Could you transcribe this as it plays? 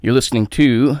You're listening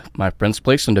to My Friend's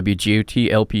Place on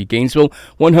WGOT LP Gainesville,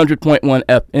 100.1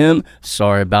 FM.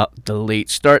 Sorry about the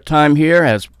late start time here,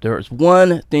 as there is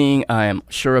one thing I am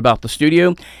sure about the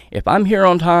studio. If I'm here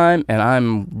on time and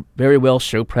I'm very well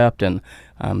show prepped, and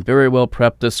I'm very well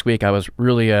prepped this week, I was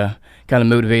really kind of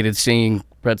motivated seeing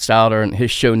Fred Souter and his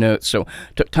show notes, so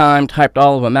took time, typed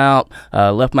all of them out,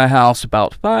 left my house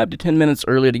about 5 to 10 minutes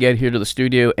early to get here to the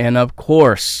studio, and of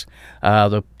course,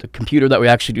 the computer that we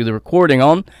actually do the recording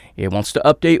on, it wants to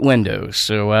update Windows,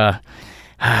 so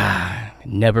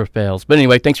never fails. But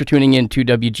anyway, thanks for tuning in to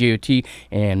WGOT,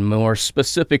 and more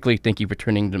specifically, thank you for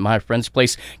tuning to My Friend's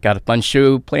Place. Got a fun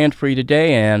show planned for you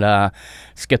today, and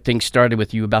let's get things started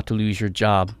with You About to Lose Your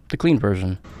Job, the clean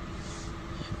version.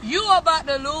 You about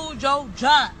to lose your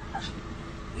job.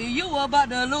 You about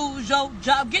to lose your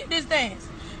job. Get this dance.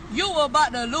 You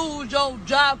about to lose your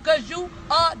job because you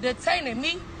are detaining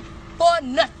me for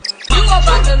nothing. You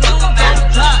about to lose your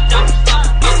job.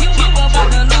 You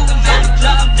about to lose your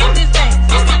job. Get this dance.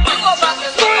 You about to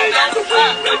lose your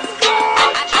job.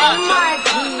 Oh my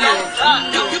goodness.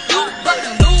 You about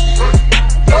to lose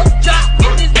your job.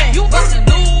 Get this dance. You about to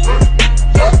lose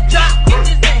your job. Get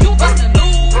this dance. You about to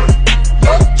lose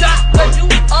your job. Cause you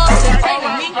are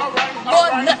detaining me for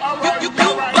nothing. You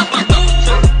about to lose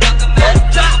your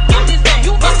job. Get this dance.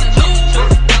 You about to lose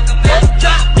your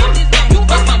job. Get this dance. You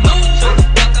about to lose your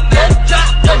job.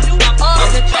 Cause you are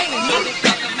detaining me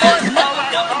for nothing.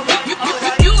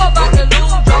 You about to lose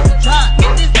your job.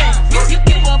 Get this dance. You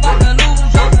about to lose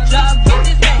your job. Get this dance. You about to lose your job. Get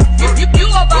this dance. You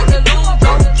about to lose your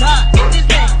job.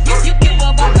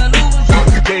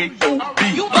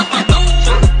 You about to lose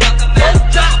your job.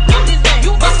 Get this dance.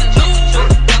 You about to lose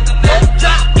your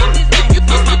job. Get this dance. You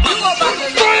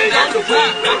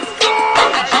about to lose your job.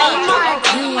 Oh my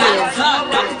goodness.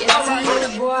 It's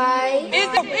you, boy.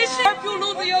 It's shit if you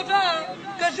losing your job,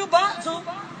 cause you bought to.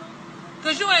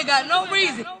 Cause you ain't got no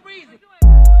reason.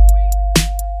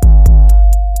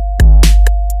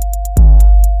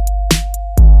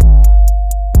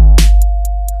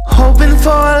 Hoping for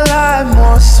a life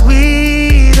more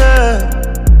sweeter.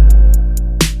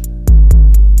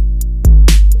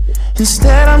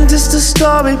 Instead I'm just a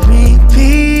story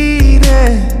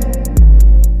repeating.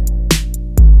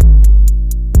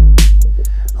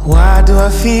 Why do I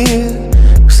feel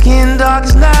skin dark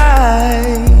as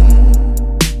night?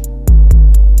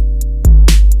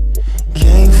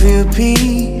 Can't feel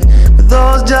peace with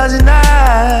those judging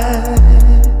eyes.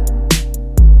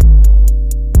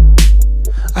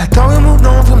 I thought we moved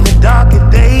on from the darker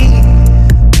days.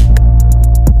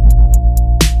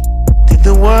 Did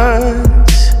the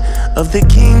words of the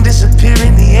king disappear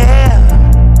in the air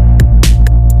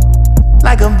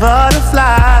like a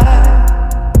butterfly?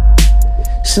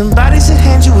 Somebody said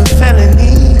hand you a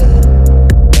felony.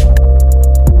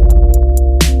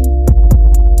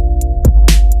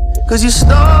 Cause you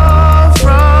stole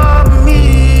from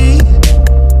me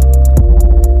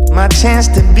my chance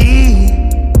to be.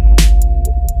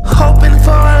 Hoping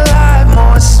for a life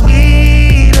more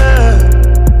sweeter.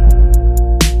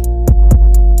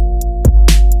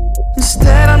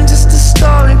 Instead I'm just a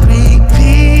story repeating.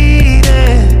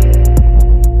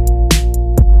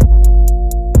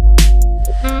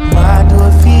 Why do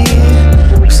I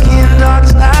feel skin dark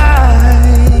as night?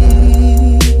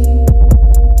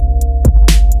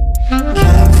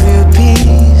 Can't feel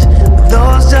peace with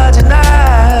those judging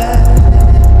eyes.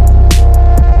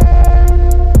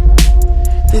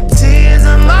 The tears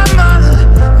of my mother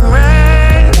rain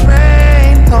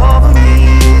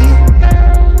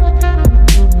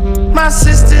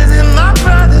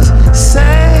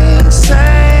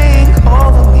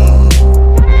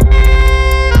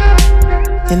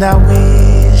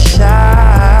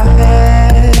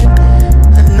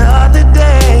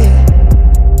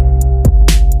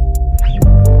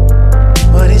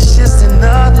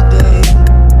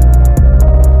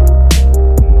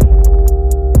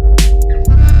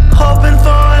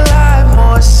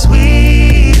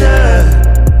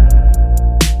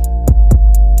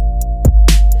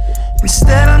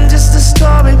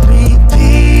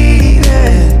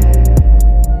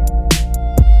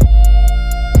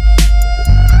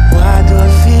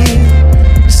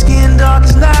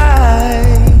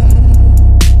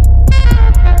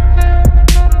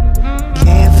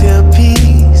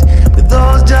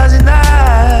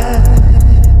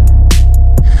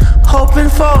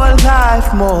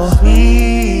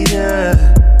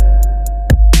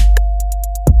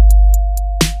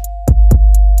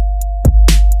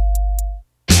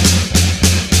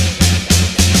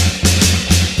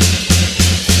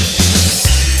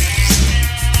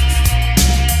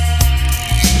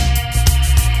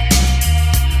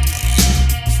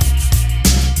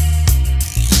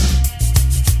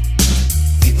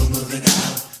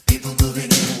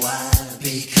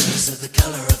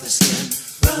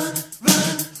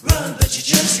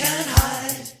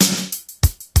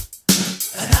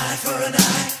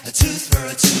tooth for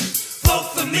a tooth.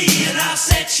 Vote for me and I'll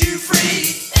set you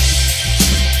free.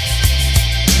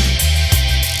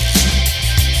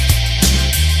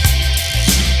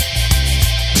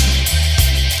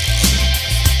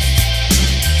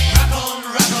 Rap on,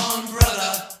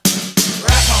 brother.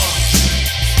 Rap on.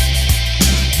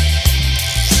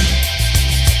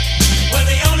 Well,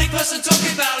 the only person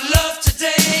talking about love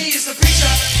today is the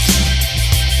preacher.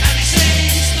 And he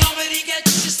says nobody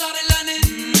gets you started learning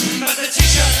but the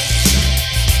teacher.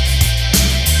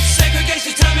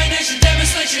 Segregation, termination,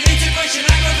 demonstration, integration,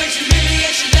 aggravation,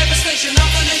 humiliation, devastation of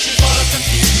the nation. Full of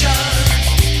confusion.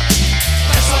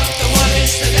 That's what the world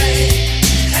is today.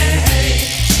 Hey, hey.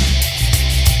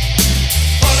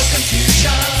 Full of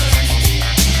confusion.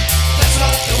 That's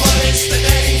what the world is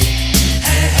today.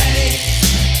 Hey, hey.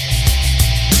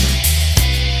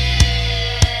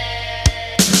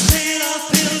 Laying off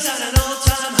pills at an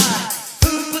all-time high.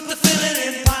 Who put the filling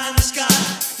in pie in the sky?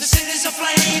 The city's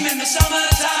aflame in the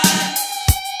summertime.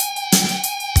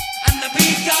 And the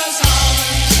beat goes on.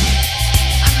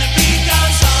 And the beat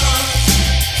goes on.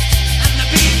 And the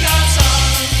beat goes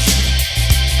on.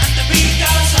 And the beat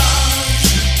goes on.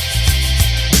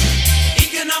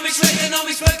 Economics,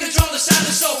 Reaganomics, birth control, the sound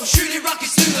and soul. Shooting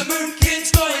rockets to the moon,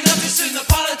 kids growing up as soon the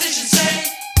politicians say.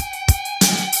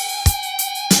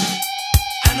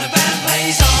 And the band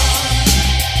plays on.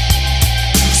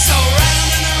 So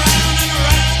round and around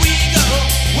we go.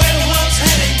 Where the world's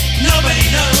heading, nobody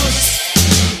knows.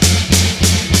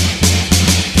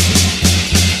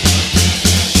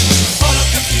 Full of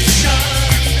confusion.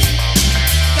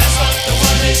 That's what the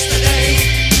world is today.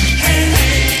 Hey,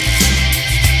 hey.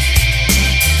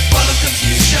 Full of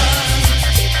confusion.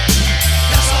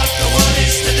 That's what the world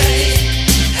is today.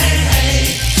 Hey,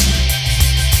 hey.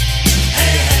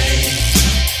 Hey, hey.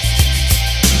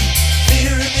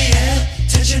 Fear in the air,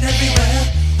 tension everywhere,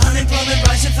 unemployment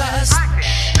rising fast.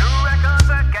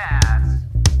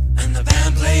 And the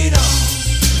band played on.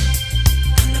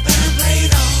 And the band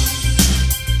played on.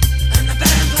 And the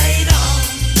band played on.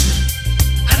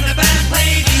 And the band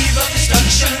played eve of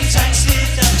destruction, tax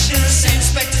deduction, same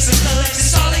specters and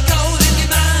collectors, solid gold in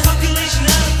demand, population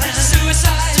out of hand,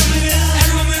 suicide,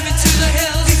 everyone moving to the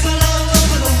hills, people all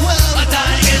over the world are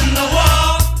dying in the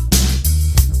war.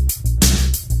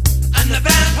 And the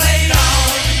band played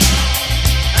on.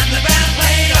 And the band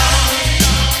played on.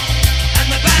 And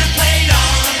the band played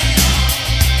on.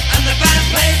 And the band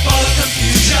played full of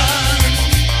confusion.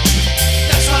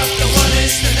 That's what the world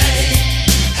is today.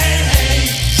 Hey, hey.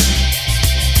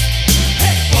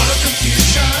 Hey, full of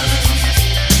confusion.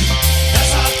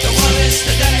 That's what the world is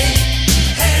today.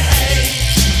 Hey, hey.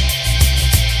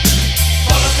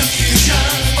 Full of confusion.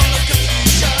 Full of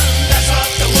confusion. That's what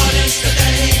the world is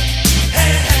today.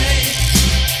 Hey, hey.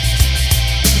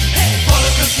 Hey, full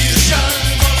of confusion.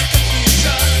 Full of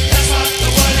confusion. That's what the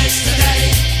world is today.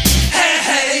 Hey,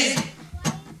 hey.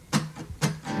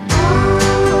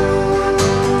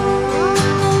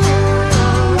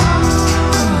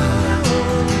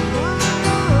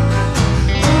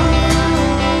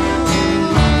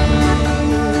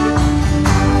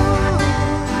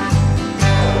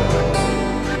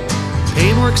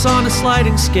 Pain works on a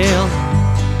sliding scale.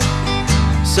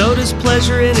 So does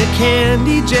pleasure in a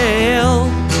candy jail.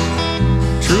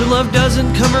 True love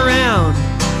doesn't come around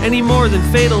any more than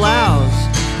fate allows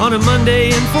on a Monday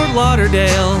in Fort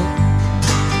Lauderdale.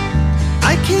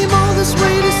 I came all this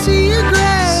way to see your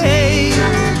grave,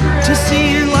 to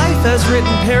see your life as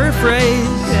written paraphrase.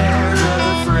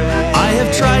 I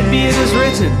have tried being as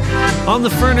written on the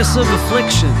furnace of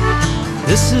affliction.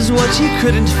 This is what you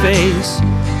couldn't face.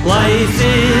 Life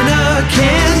in a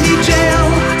candy jail,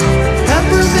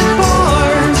 peppermint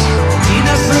bars,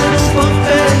 peanut brittle bunk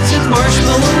beds and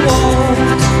marshmallow walls,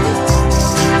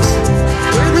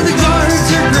 where the guards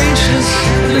are gracious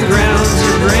and the grounds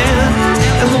are grand,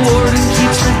 and the warden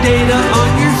keeps her data on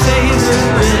your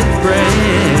favorite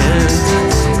brand.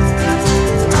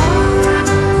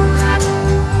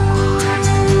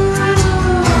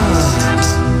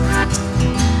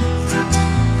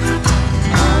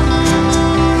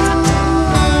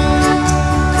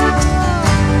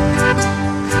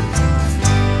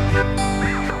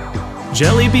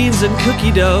 Jelly beans and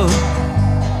cookie dough,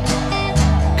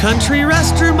 country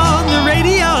restroom on the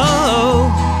radio.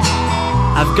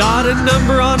 I've got a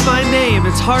number on my name,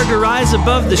 it's hard to rise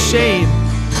above the shame.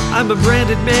 I'm a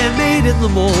branded man made in the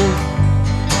mold.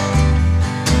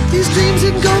 These dreams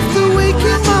engulf the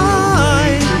waking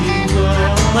mind,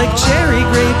 like cherry,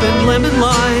 grape, and lemon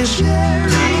lime,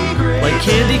 like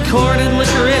candy corn and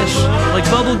licorice, like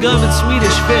bubble gum and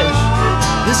Swedish fish.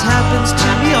 This happens to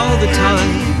me all the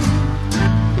time.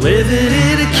 Living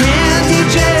in a candy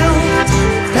jail,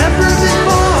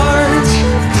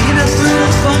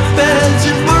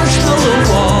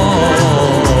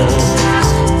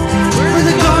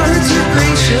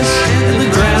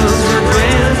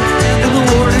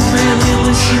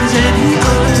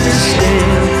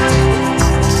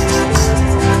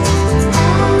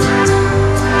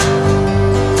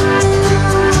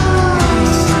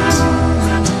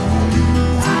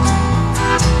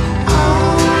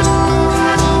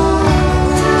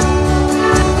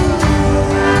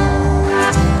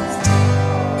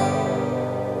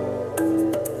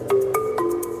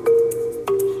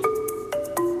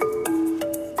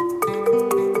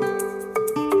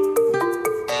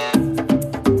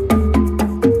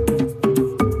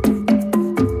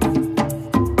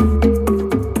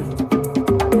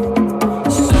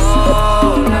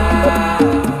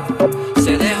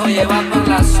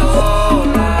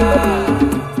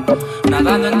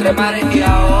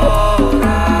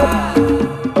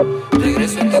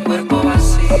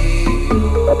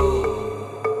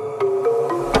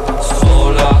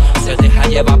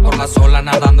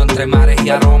 entre mares y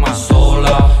aromas.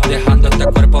 Sola, dejando este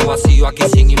cuerpo vacío aquí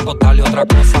sin importarle otra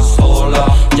cosa. Sola,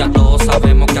 ya todos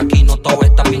sabemos que aquí no todo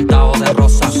está pintado de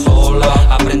rosa. Sola,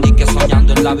 aprendí que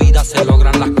soñando en la vida se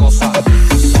logran las cosas.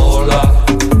 Sola,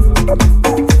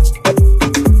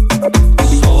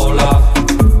 sola,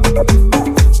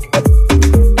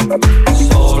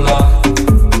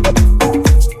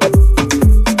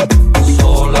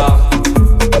 sola,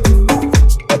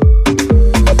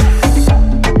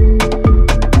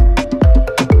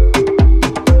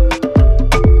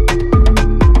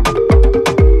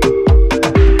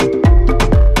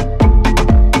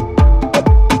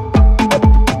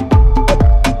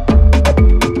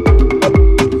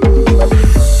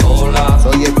 sola.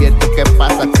 Soy el viento que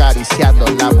pasa acariciando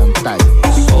la montaña.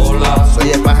 Sola, soy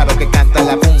el pájaro que canta en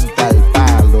la punta del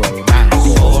palo de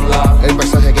mango. Sola, el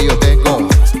paisaje que yo tengo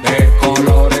de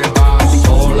colores va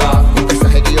sola. El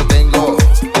paisaje que yo tengo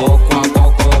Poco a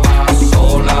poco va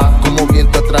sola. como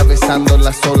viento atravesando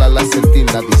las olas, la sentí en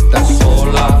la distancia.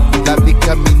 Sola, La vi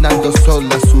caminando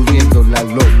sola, subiendo la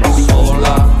loma.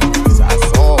 sola, Se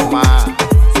asoma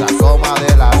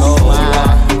de la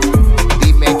loma.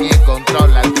 Dime quién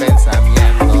controla el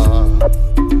pensamiento.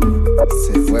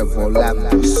 Se fue volando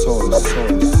sola.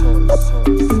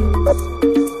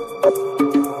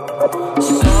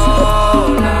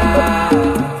 sola.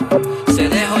 Se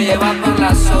dejó llevar por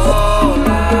la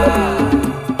sola,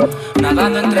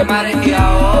 nadando entre mares y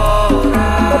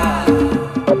ahora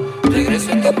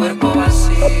regreso en tu cuerpo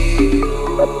vacío.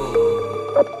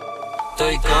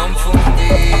 Estoy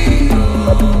confundido,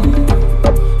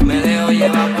 me dejo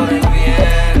llevar por el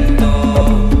viento,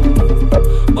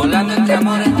 volando entre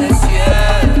amores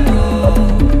desiertos,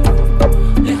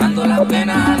 dejando las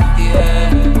penas al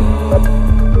tiempo.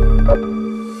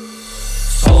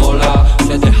 Sola,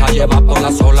 se deja llevar por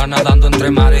la sola, nadando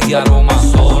entre mares y aromas.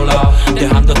 Sola,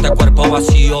 dejando este cuerpo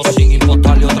vacío sin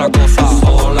importarle otra cosa.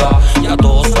 Sola, ya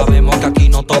todos sabemos que aquí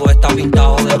no todo está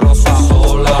pintado de rosa.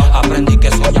 Sola, aprendí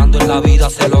que soñando en la vida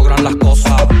se logran las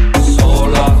cosas.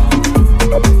 Sola,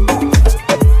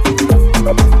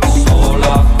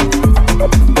 sola,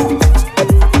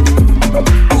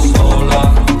 sola,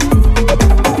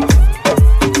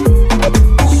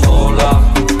 sola.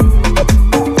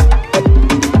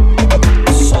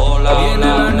 Sola, viene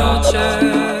la noche,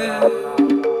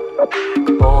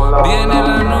 viene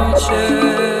la noche.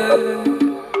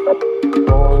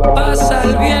 Pasa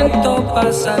el viento,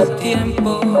 pasa el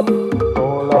tiempo,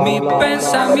 mi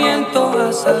pensamiento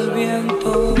hace el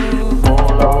viento.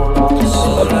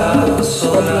 Sola,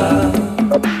 sola,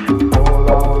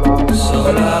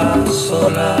 sola,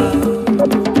 sola,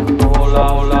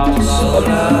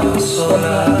 sola,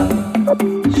 sola,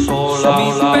 sola. Mi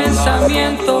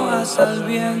pensamiento hace el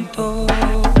viento.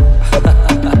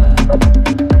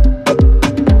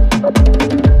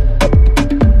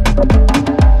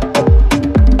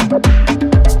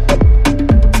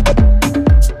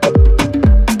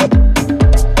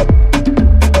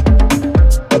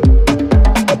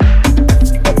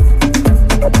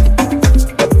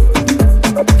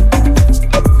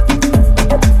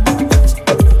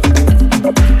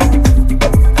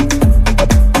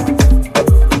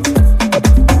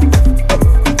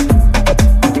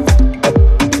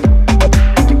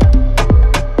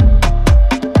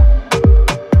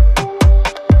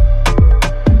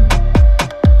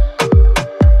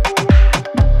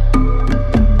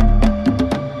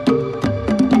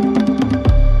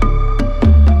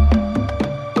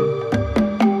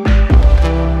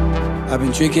 I've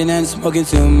been drinking and smoking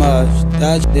too much.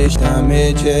 That dish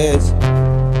damages.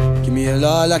 Give me a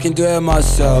lot, I can do it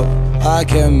myself. I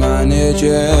can manage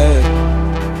it.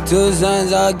 2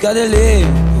 signs I gotta leave,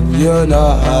 and you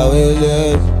know how it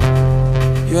is.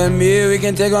 You and me, we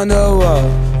can take on the world.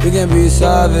 We can be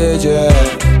savages.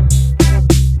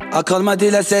 I called my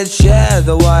dealer, said share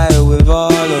the wire with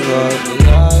all of us.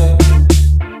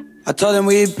 I told him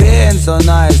we've been so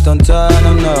nice, don't turn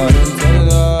them no.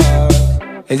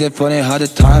 Is it funny how the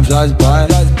time flies by?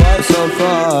 It's so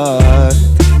fast.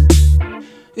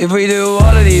 If we do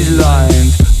all of these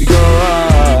lines, we go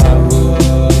out.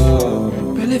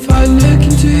 But if I look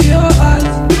into your eyes,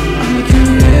 I make you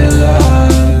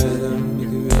realize.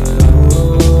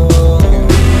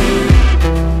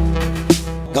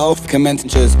 Golf commence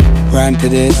and just rhyme to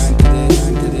this.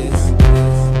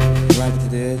 Rhyme to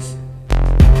this.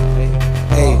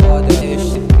 Hey,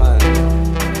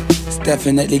 it's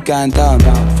definitely going down.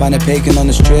 Find a pagan on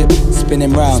the strip,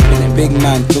 spinning round. Big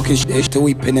man talking shit till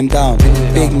we pin him down.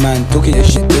 Big man talking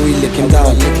shit till we lick him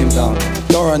down.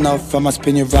 Door enough, I'ma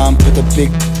spin you round. Put the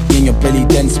big in your belly,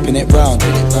 then spin it round.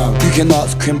 You can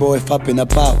ask Crimbo if I've been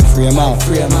about. Free him out.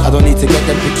 I don't need to get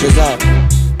them pictures out.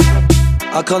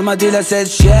 I called my dealer, said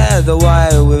share the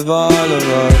wire with all of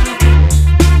us.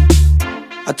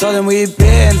 I told him we've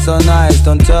been so nice,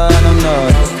 don't turn them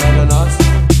nuts.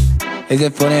 Is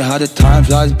it funny how the time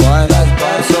flies by?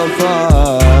 It's so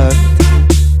fast.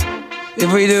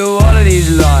 If we do all of these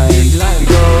lines, we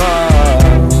go up.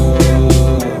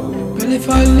 But if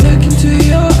I look into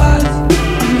your eyes,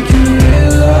 I make you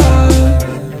realize,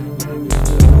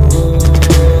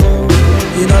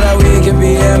 you know that we can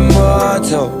be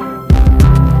immortal.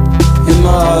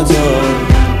 Immortal.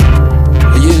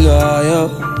 Are you loyal?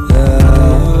 Yeah.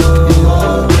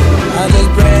 I'm just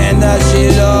praying that she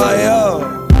loyal.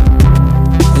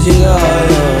 She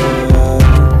loyal.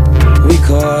 We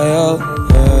coil.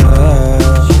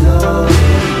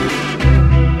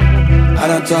 I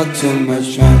don't talk too much,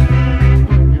 man.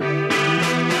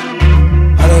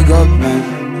 I don't go, man.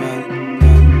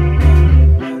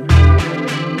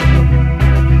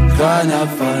 Trying to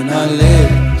finally,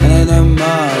 and in the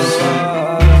mouth.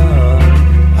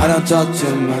 I don't talk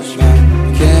too much,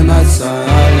 man. Came outside, I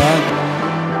love.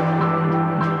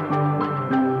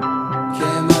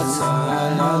 Came outside, I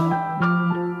love.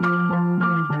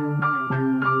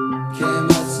 Came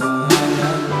outside, I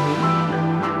love.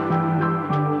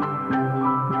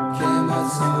 Came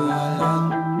outside, I love.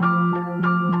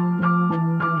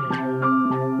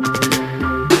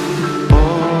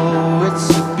 Oh, it's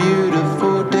a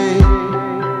beautiful day.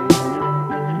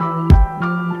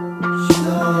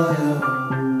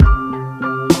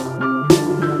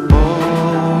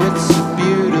 Oh, it's a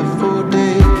beautiful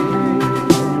day.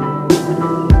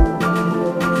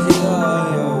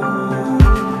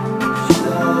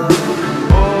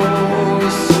 Oh,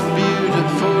 it's a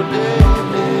beautiful day.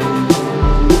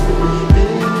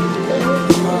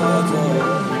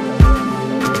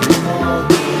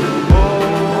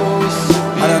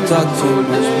 I don't talk too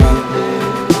much, man.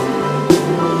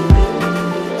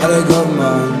 I don't go,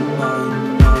 man.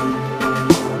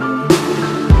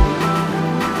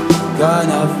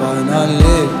 Gonna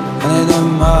finally, and in the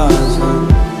mouth, man.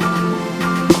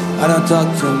 I don't talk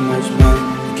too much, man.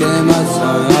 Came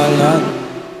outside, I love.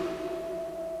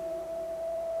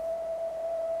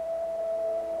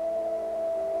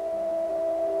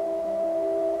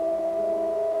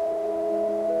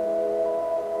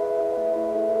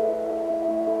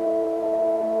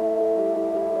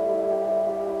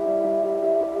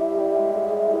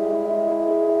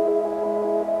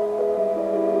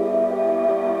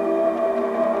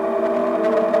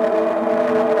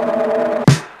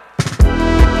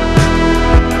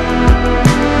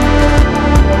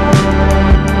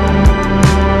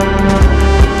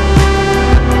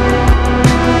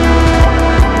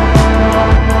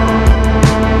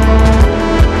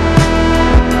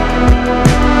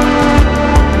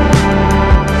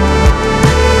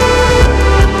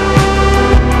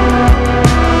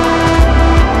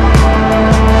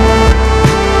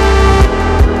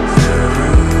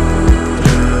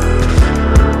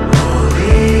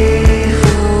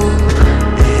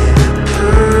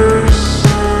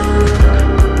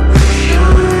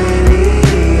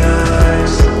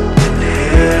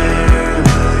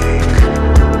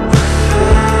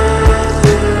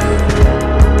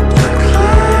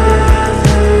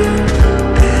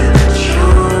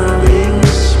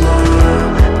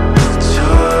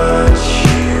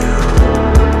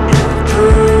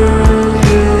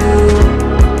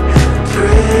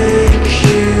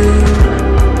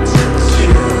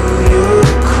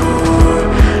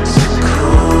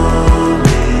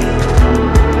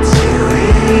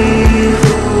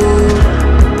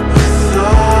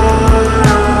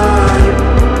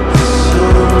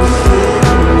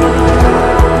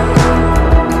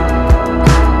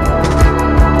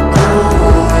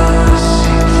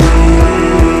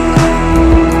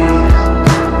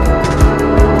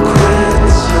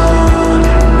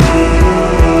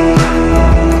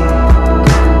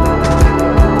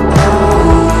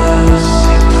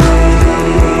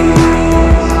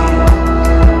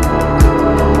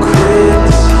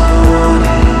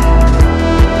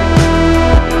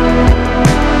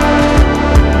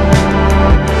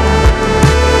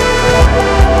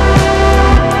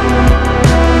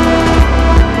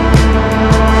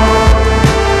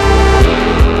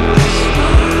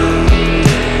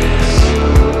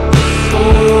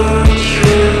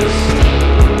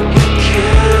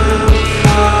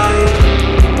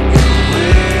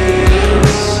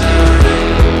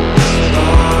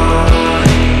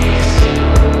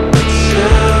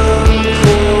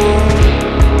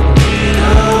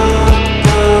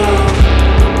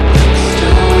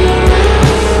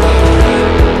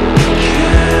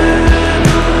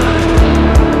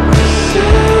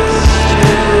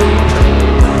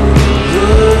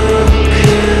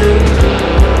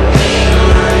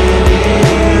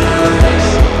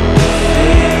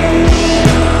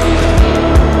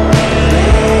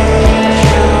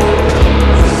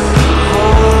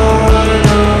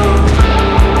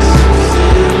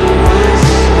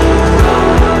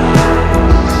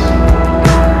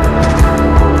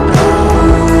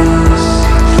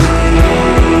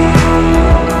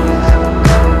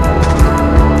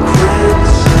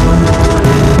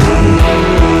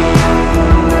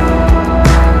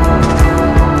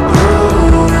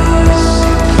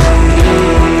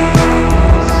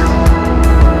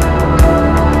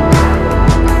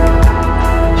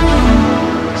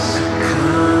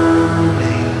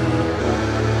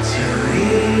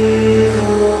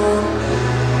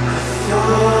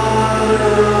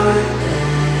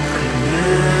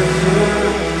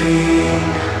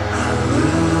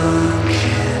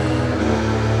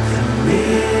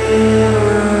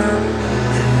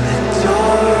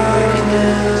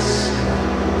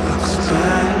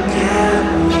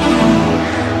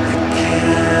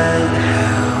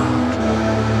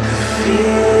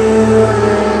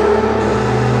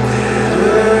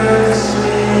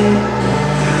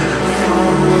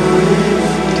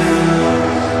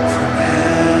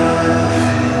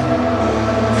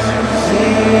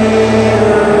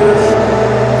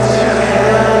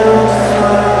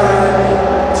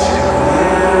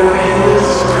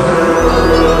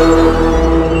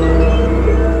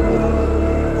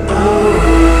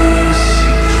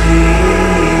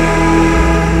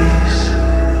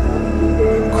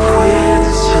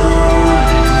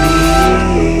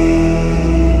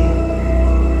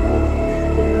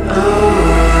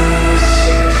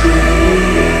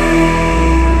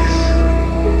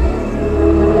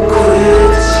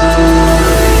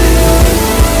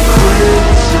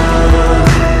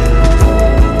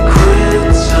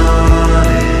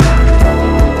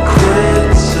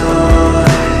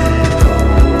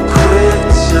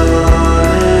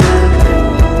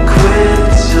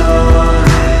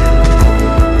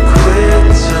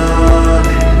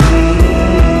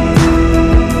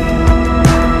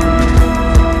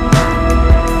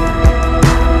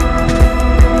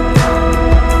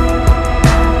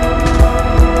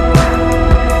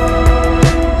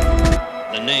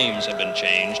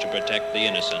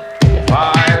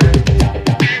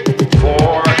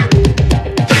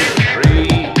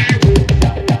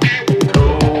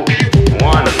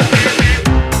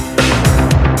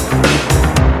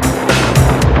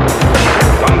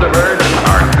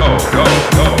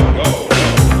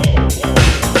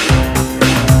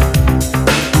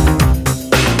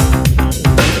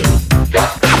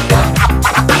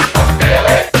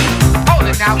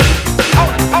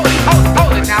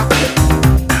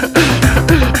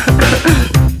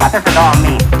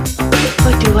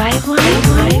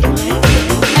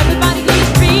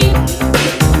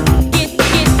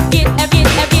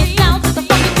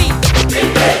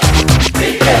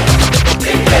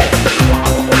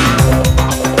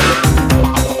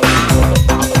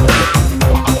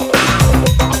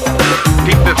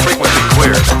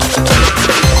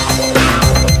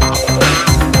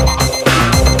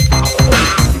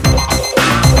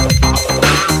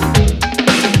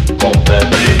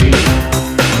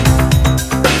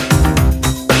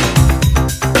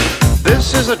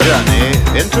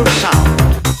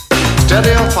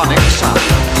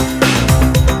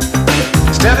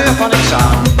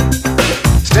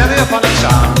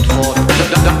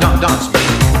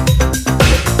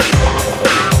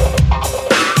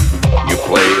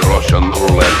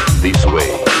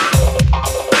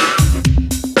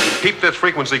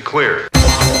 Frequency clear.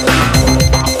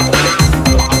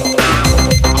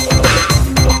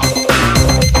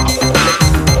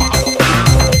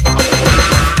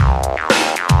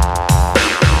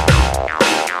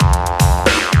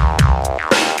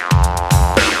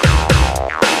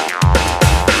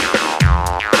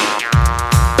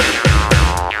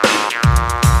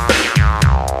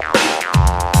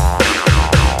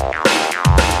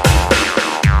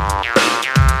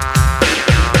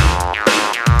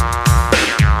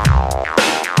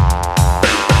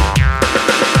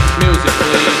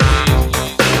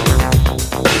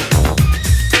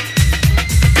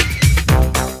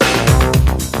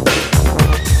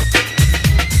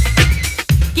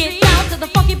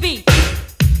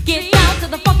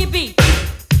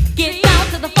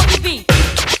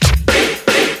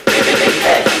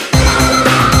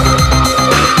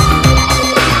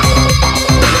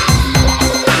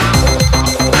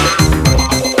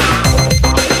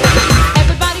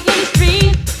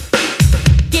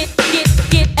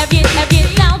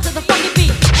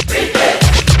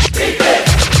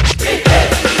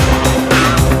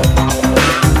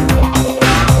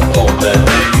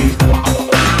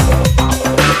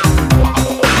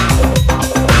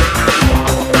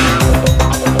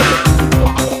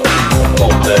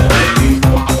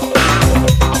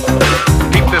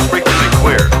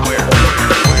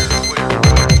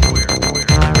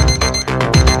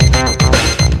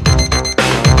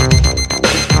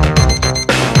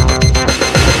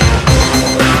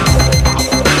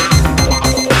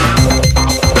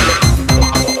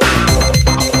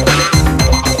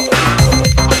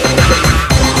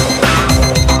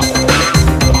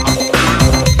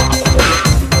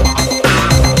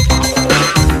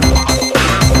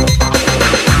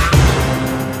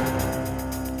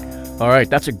 All right,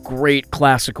 that's a great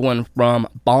classic one from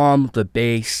Bomb the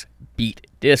Bass Beat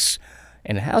This.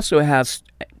 And it also has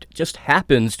just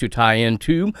happens to tie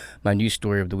into my news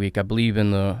story of the week. I believe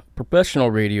in the professional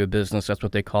radio business, that's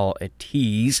what they call a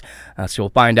tease. So we'll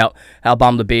find out how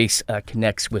Bomb the Bass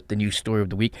connects with the news story of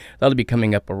the week. That'll be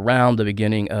coming up around the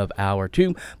beginning of hour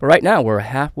 2. But right now, we're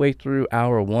halfway through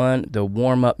hour 1, the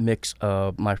warm-up mix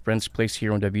of My Friend's Place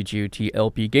here on WGOT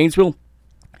LP Gainesville.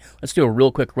 Let's do a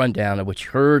real quick rundown of what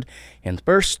you heard in the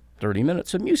first 30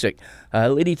 minutes of music.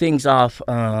 Leading things off,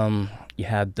 you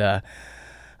had...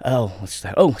 what's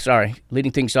that? Oh, sorry.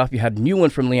 Leading things off, you had a new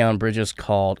one from Leon Bridges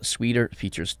called Sweeter. It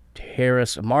features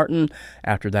Terrace Martin.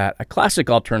 After that, a classic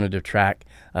alternative track,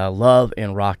 Love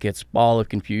and Rockets, Ball of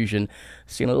Confusion.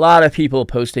 Seen a lot of people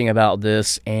posting about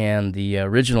this and the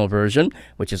original version,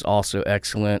 which is also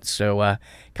excellent. So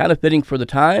kind of fitting for the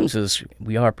times, as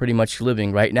we are pretty much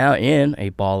living right now in a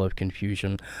ball of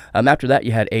confusion. After that,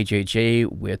 you had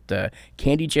AJJ with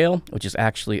Candy Jail, which is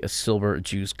actually a Silver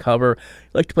Juice cover. I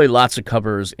like to play lots of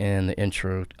covers in the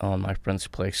intro on My Friend's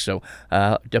Place, so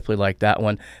definitely like that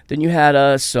one. Then you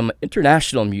had some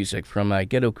international music from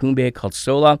Ghetto Kumbe called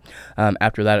Sola.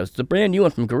 After that, it was the brand new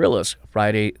one from Gorillaz,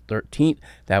 Friday 13th.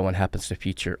 That one happens to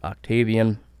feature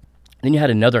Octavian. Then you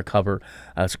had another cover.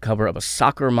 It's a cover of a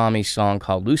Soccer Mommy song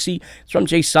called Lucy. It's from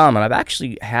Jay Salmon. I've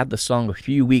actually had the song a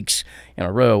few weeks in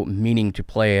a row meaning to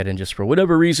play it, and just for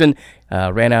whatever reason,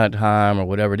 ran out of time or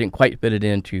whatever, didn't quite fit it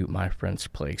into My Friend's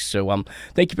Place. So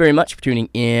thank you very much for tuning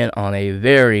in on a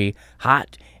very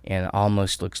hot and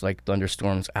almost looks like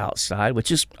thunderstorms outside,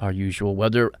 which is our usual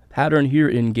weather pattern here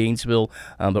in Gainesville.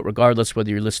 But regardless,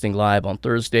 whether you're listening live on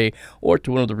Thursday or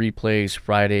to one of the replays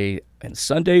Friday and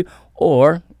Sunday,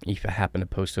 or if you happen to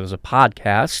post it as a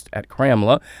podcast at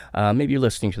Cramla, maybe you're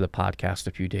listening to the podcast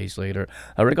a few days later.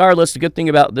 Regardless, the good thing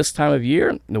about this time of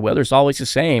year, the weather's always the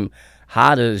same.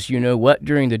 Hot as you know what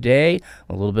during the day,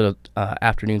 a little bit of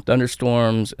afternoon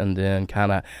thunderstorms, and then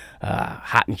kind of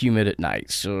hot and humid at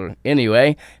night. So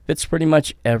anyway, it's pretty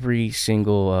much every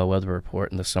single weather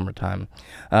report in the summertime.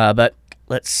 But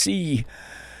let's see.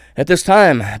 At this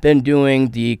time, I've been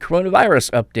doing the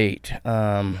coronavirus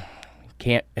update.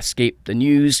 Can't escape the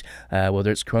news,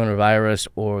 whether it's coronavirus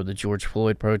or the George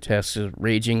Floyd protests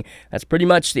raging. That's pretty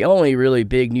much the only really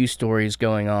big news stories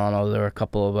going on, although there are a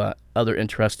couple of other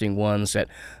interesting ones that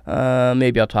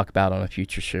maybe I'll talk about on a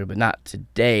future show, but not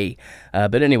today.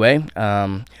 But anyway,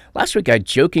 last week I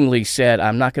jokingly said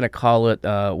I'm not going to call it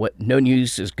what no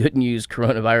news is good news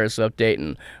coronavirus update,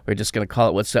 and we're just going to call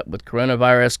it what's up with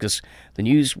coronavirus, because the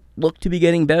news looked to be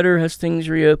getting better as things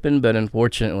reopen, but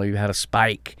unfortunately we had a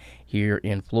spike here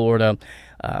in Florida.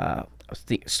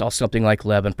 Saw something like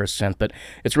 11%, but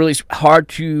it's really hard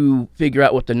to figure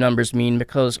out what the numbers mean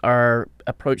because our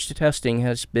approach to testing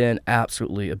has been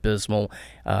absolutely abysmal,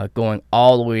 going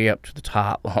all the way up to the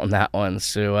top on that one.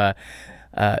 So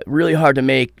really hard to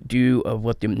make do of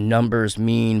what the numbers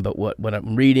mean, but what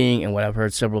I'm reading and what I've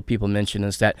heard several people mention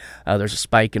is that there's a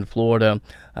spike in Florida.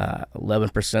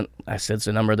 11%, I said, is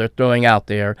the number they're throwing out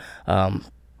there.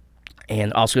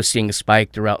 And also seeing a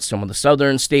spike throughout some of the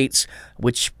southern states,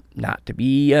 which not to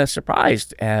be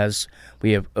surprised as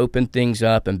we have opened things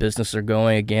up and businesses are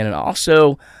going again. And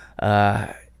also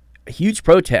a huge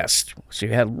protest. So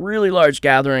you had really large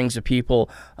gatherings of people.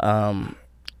 I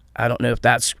don't know if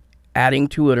that's adding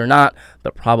to it or not,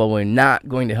 but probably not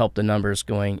going to help the numbers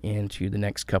going into the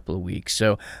next couple of weeks.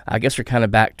 So I guess we're kind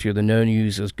of back to the no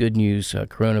news is good news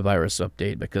coronavirus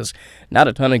update, because not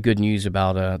a ton of good news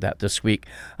about that this week.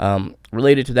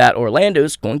 Related to that, Orlando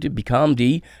is going to become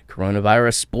the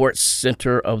coronavirus sports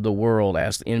center of the world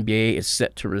as the NBA is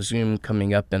set to resume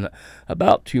coming up in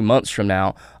about 2 months from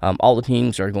now. All the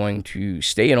teams are going to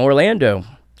stay in Orlando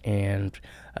and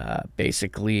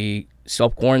basically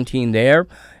self-quarantine there.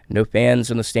 No fans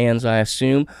in the stands, I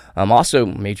assume. Also,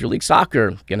 Major League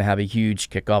Soccer going to have a huge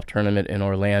kickoff tournament in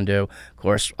Orlando. Of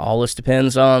course, all this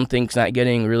depends on things not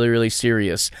getting really, really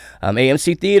serious.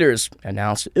 AMC Theaters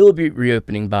announced it will be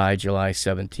reopening by July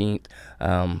 17th.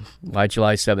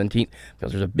 Because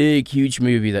there's a big, huge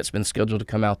movie that's been scheduled to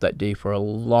come out that day for a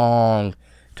long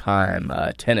time,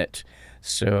 Tenet.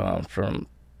 So from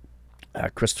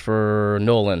Christopher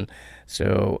Nolan.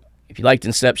 So if you liked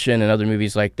Inception and other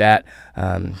movies like that,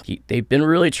 they've been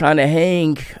really trying to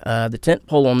hang the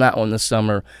tentpole on that one this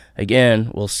summer. Again,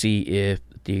 we'll see if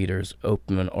the theaters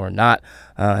open or not.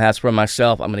 As for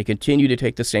myself, I'm going to continue to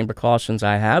take the same precautions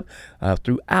I have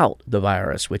throughout the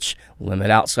virus, which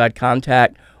limit outside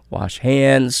contact, wash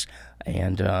hands,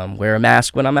 and wear a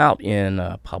mask when I'm out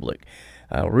in public.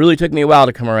 It really took me a while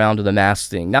to come around to the mask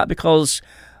thing, not because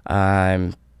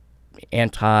I'm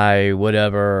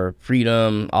anti-whatever,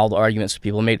 freedom, all the arguments that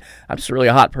people made. I'm just really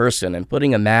a hot person, and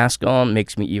putting a mask on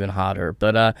makes me even hotter.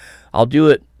 But I'll do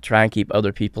it try and keep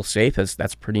other people safe, as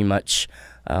that's pretty much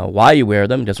why you wear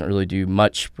them. It doesn't really do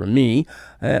much for me.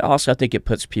 And also, I think it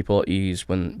puts people at ease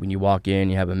when you walk in,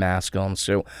 you have a mask on.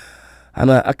 So I'm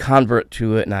a convert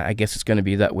to it, and I guess it's going to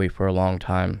be that way for a long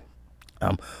time.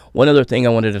 One other thing I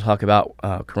wanted to talk about,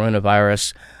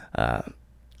 coronavirus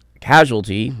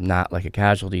casualty, not like a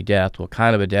casualty death, well,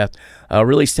 kind of a death.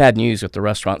 Really sad news with the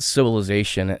restaurant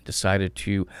Civilization decided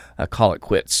to call it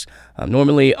quits.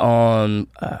 Normally on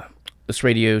this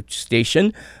radio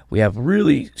station, we have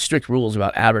really strict rules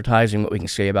about advertising, what we can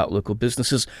say about local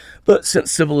businesses, but since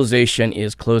Civilization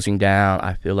is closing down,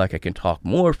 I feel like I can talk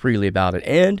more freely about it.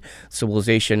 And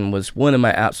Civilization was one of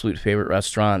my absolute favorite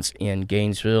restaurants in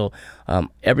Gainesville.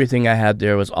 Everything I had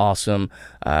there was awesome.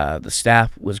 The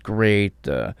staff was great.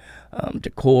 The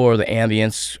decor, the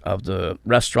ambience of the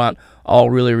restaurant, all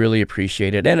really, really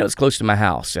appreciated. And it was close to my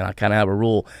house. And I kind of have a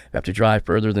rule, if I have to drive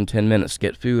further than 10 minutes to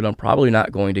get food, I'm probably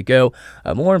not going to go.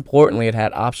 More importantly, it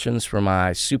had options for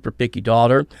my super picky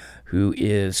daughter, who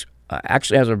is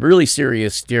actually has a really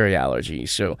serious dairy allergy.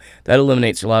 So that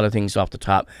eliminates a lot of things off the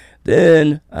top.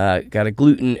 Then got a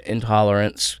gluten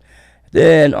intolerance.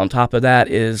 Then on top of that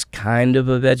is kind of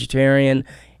a vegetarian.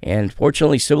 And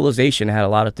fortunately, Civilization had a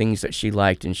lot of things that she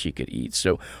liked and she could eat.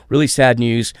 So really sad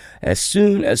news. As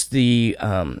soon as the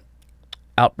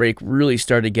outbreak really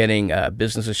started getting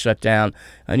businesses shut down,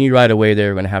 I knew right away they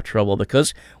were going to have trouble,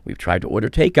 because we've tried to order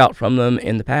takeout from them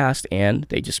in the past, and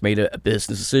they just made a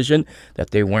business decision that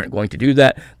they weren't going to do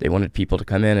that. They wanted people to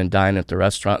come in and dine at the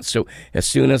restaurant. So as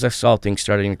soon as I saw things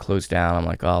starting to close down, I'm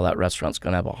like, oh, that restaurant's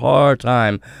going to have a hard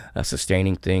time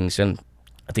sustaining things. And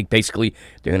I think basically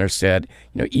the owner said,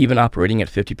 even operating at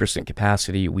 50%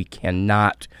 capacity, we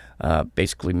cannot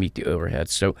basically meet the overhead.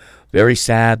 So very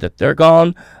sad that they're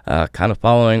gone, kind of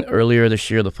following earlier this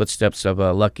year the footsteps of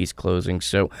Lucky's closing.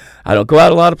 So I don't go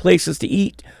out a lot of places to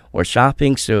eat or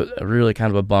shopping, so really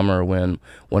kind of a bummer when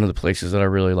one of the places that I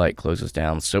really like closes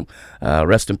down. So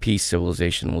rest in peace,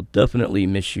 Civilization. We'll definitely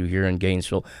miss you here in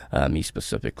Gainesville, me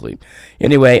specifically.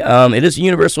 Anyway, it is a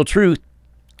universal truth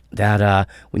that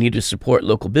we need to support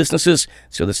local businesses.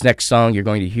 So this next song you're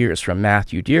going to hear is from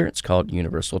Matthew Deere. It's called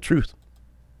Universal Truth.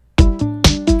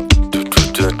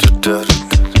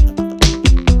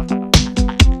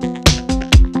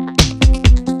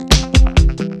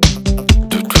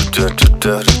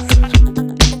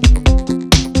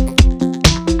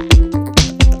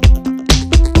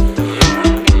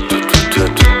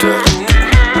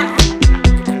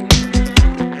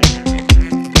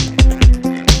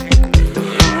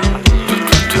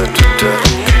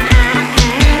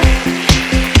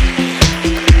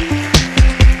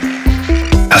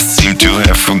 I seem to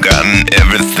have forgotten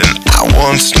everything I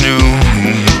once knew,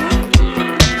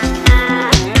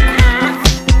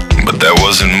 but there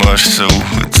wasn't much, so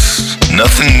it's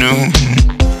nothing new.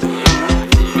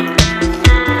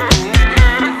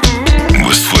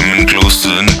 We're swimming closer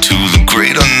into the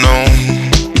great unknown.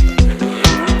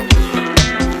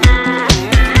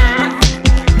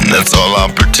 That's all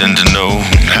I'll pretend to know.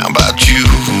 How about you?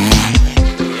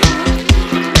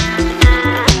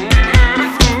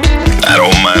 I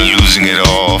don't mind losing it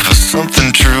all for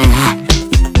something true.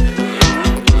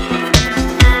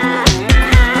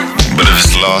 But if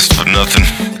it's lost for nothing,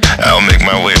 I'll make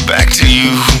my way back to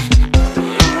you.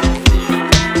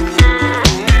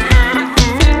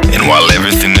 And while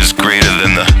everything is greater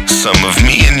than the sum of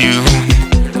me and you,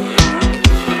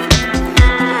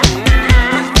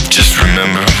 just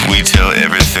remember, we tell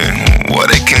everything what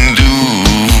it can do.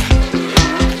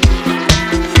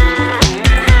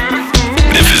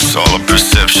 If it's all a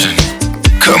perception,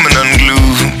 come and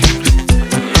unglued.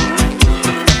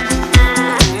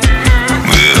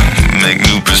 We'll make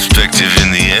new perspective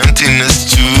in the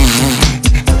emptiness too.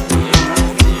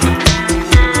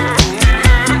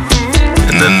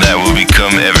 And then that will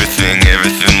become everything,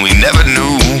 everything we never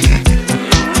knew.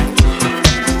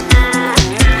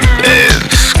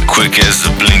 As quick as the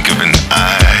blink of an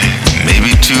eye,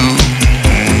 maybe two.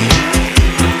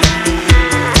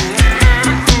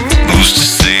 Who's to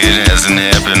say it hasn't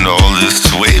happened all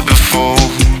this way before?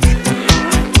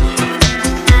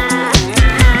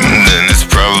 And then it's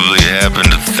probably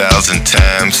happened 1,000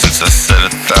 times since I said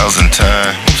 1,000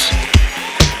 times,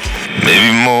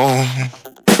 maybe more.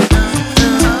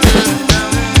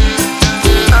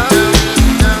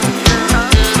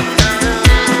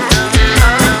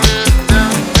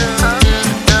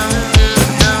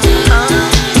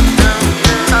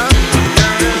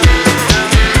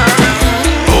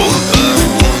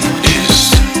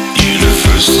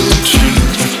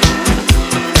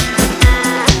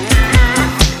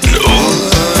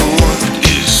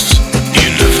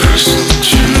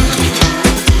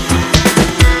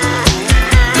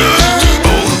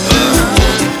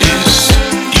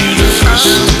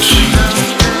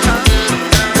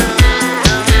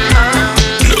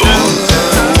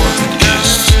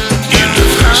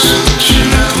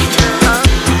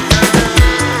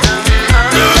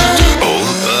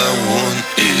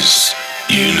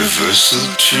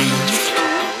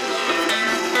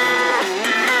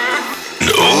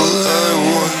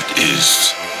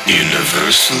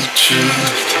 Universal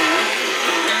truth.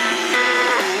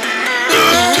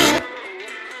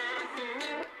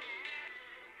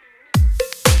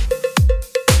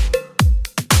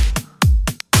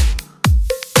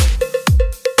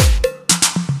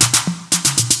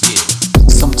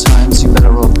 Sometimes you're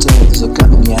better off dead. There's a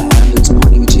gun in your hand, it's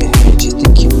pointing at your head. You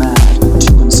think you're mad,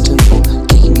 too unstable,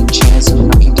 kicking in chairs and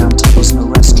knocking down tables in a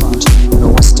restaurant in a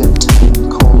West End town.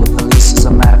 Call the police, there's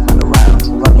a madman around,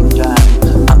 running down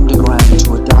underground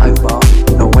to a dive bar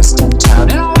in a West End town.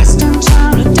 In a West End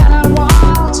town, a down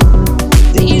wild,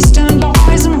 the Eastern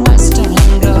boys and Western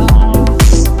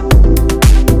girls.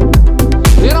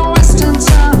 In a West End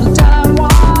town, a down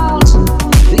wild,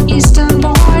 the Eastern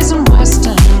boys and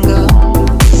Western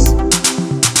girls.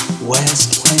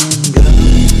 West End girls.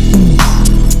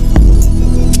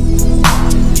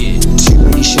 Too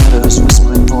many shadows,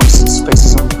 whispering voices,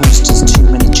 faces on posters, too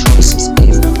many choices.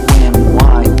 If, when,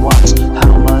 why, what,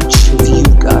 how much have you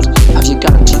got? Have you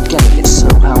got it? Do you get it? If so,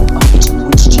 how often?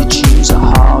 Which do you choose, a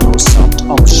hard or soft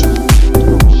option?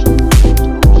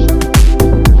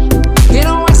 In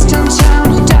a Western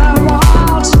town, you're down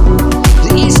wild,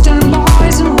 the Eastern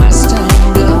boys and Western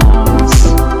girls.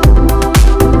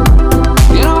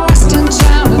 In a Western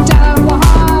town, you're down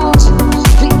wild,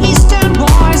 the Eastern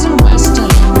boys and Western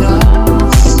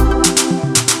girls.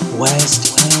 West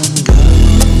End girls.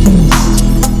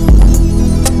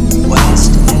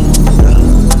 West End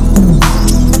girls.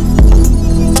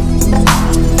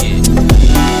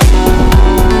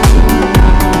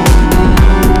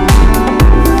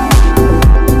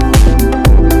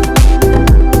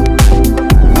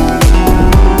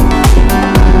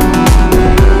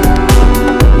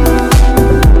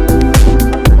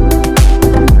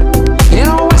 In a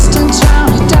Western town,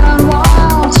 you're down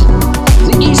wild,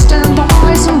 the Eastern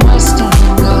boys and Western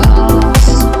girls.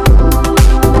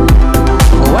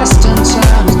 Western town.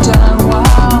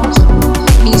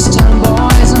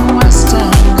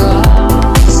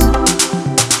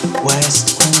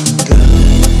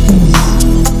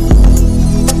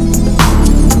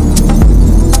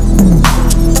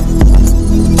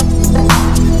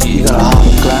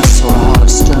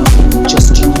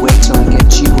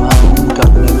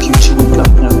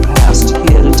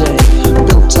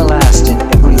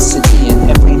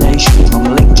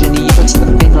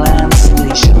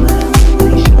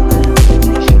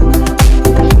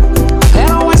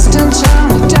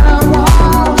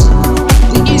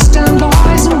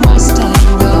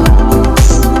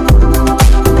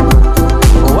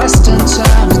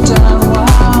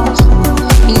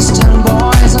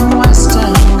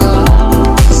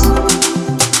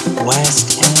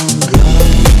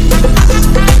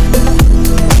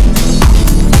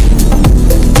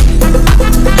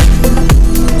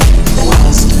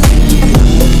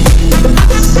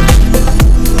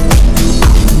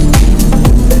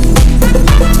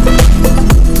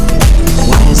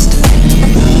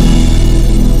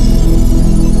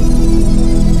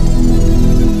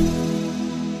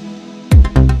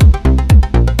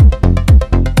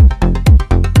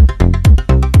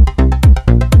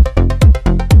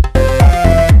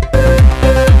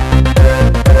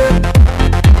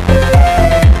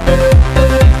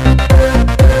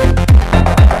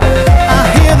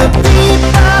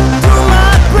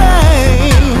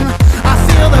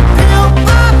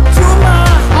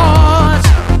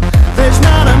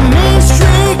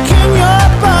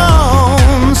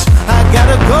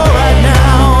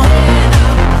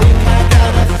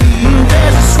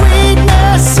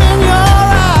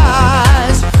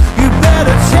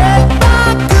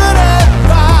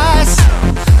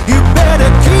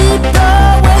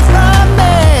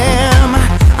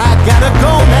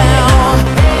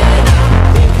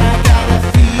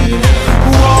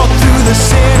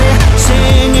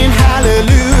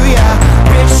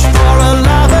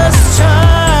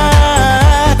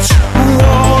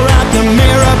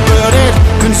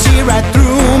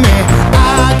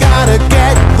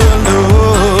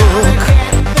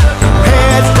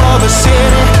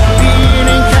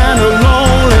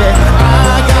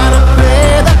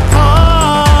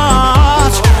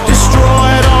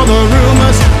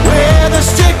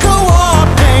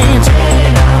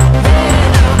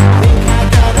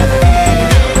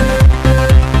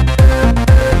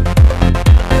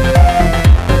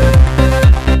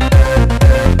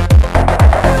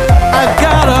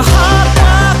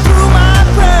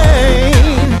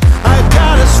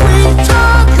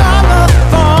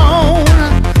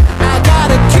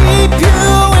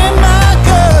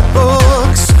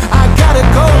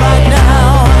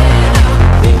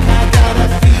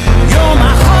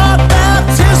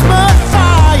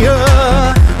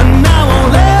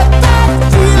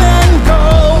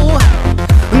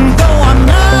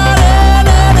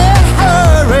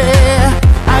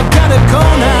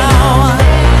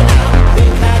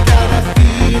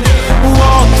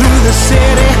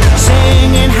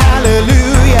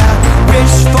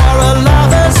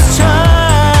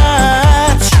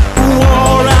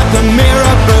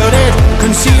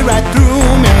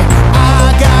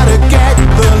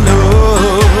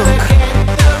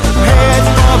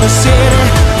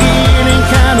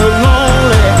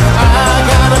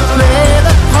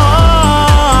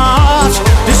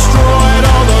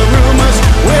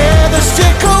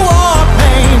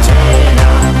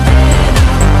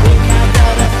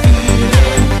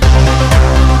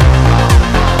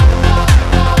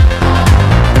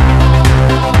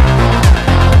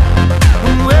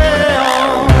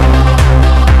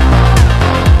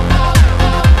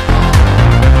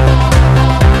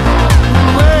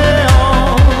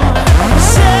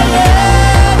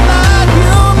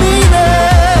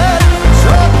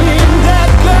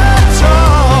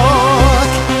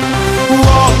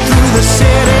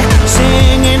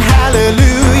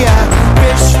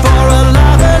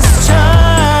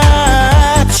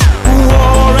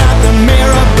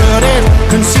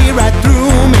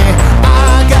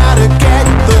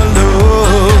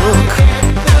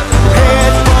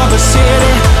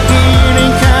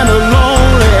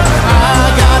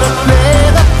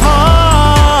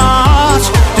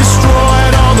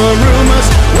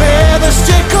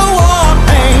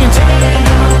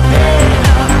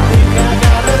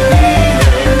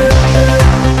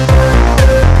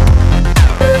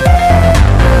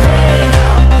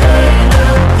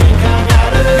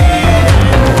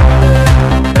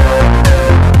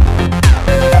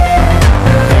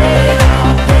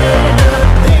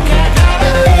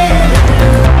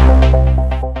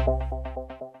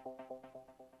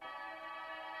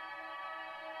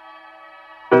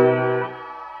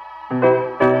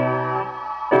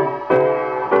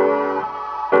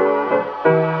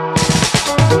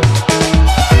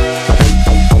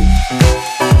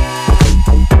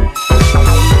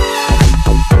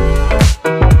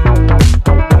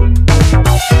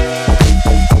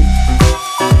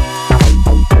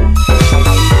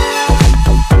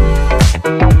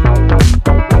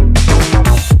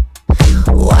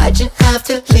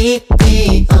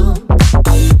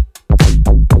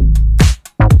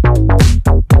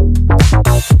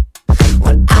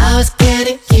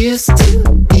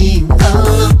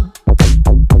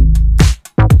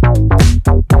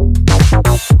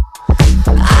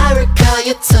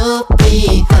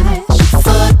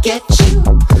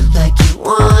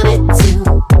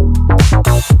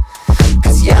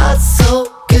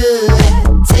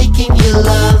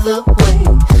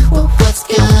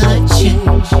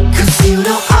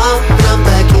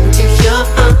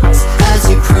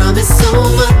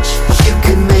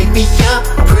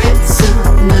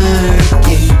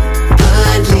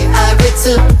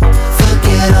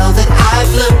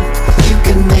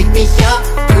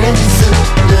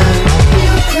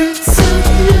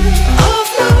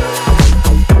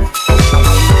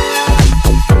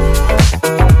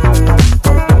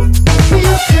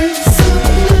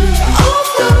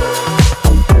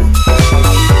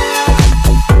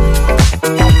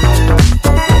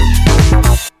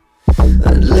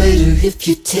 later if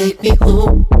you take me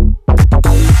home.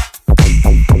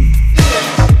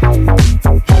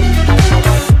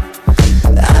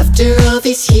 After all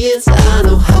these years, I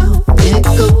know how it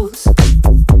goes.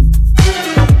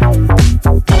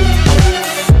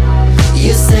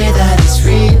 You say that it's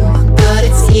real, but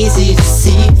it's easy to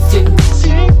see through.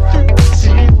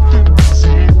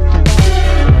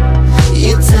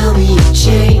 You tell me you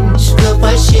changed, but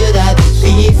why should I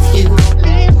believe you?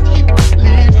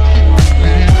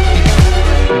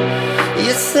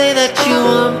 You say that you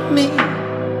want me.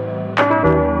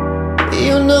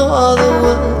 You know all the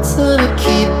words and I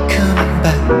keep coming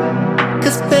back.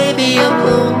 'Cause baby I'm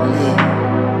lonely.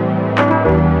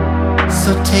 So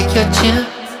take your chance.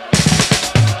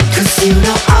 'Cause you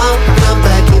know I'll run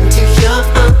back into your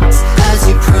arms. As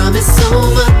you promised so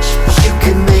much. You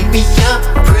can make me your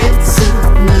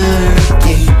prisoner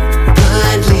again.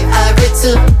 Blindly I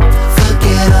return.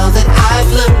 Forget all that I've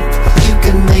learned. You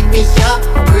can make me your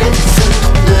prisoner.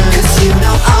 'Cause you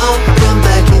know I'll run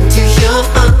back into your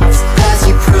arms. As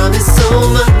you promised so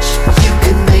much. You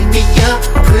can make me your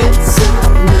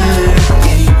prisoner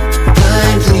again.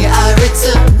 Blindly I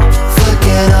return.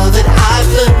 Forget all that I've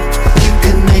learned. You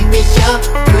can make me your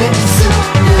prisoner.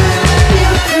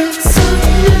 Your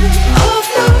prisoner of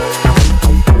love.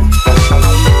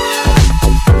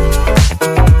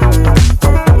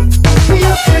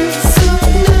 Your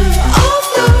prisoner of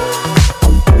love.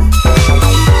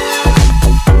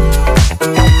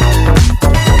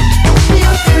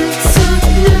 Your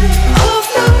prisoner of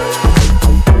love.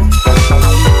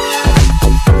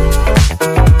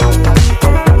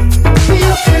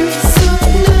 Your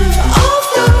prisoner of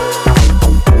love.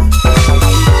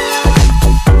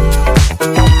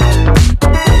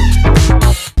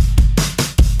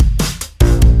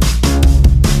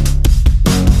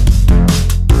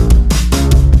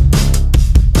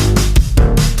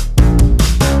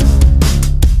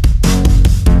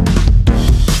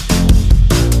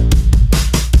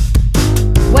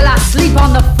 Well, I sleep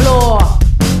on the floor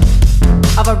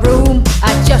of a room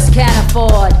I just can't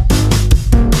afford,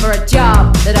 for a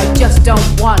job that I just don't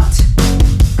want.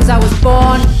 'Cause I was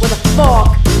born with a fork,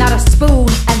 not a spoon,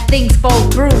 and things fall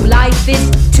through. Life is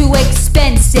too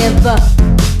expensive.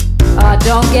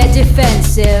 Don't get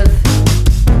defensive.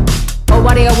 Oh,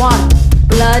 what do you want?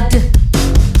 Blood?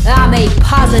 I'm a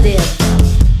positive.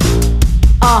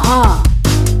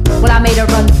 Well, I made a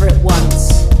run for it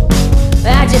once.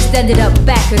 I just ended up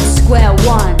back at square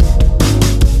one.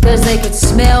 'Cause they could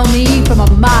smell me from a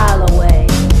mile away.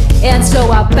 And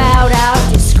so I bowed out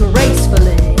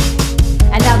disgracefully.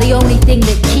 And now the only thing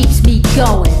that keeps me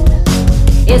going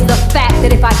is the fact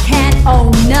that if I can't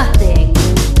own nothing,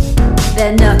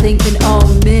 then nothing can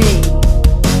own me.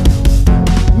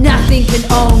 Nothing can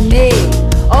own me.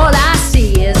 All I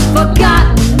see is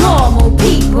forgotten normal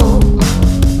people.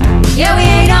 Yeah, we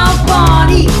ain't all born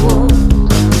equal.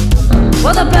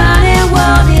 Well, the burning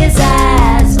world is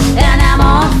ours, and I'm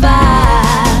on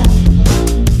fire.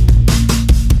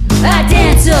 I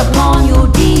dance upon your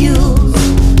deals.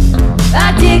 I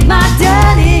dig my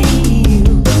dirty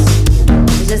heels.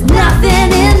 'Cause there's nothing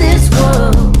in this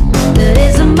world that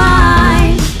isn't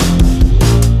mine.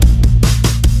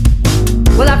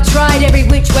 Well, I've tried every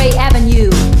which way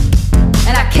avenue,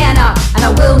 and I cannot and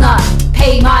I will not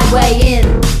pay my way in.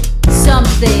 Some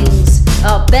things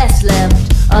are best left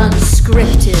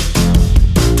unscripted.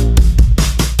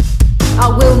 I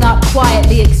will not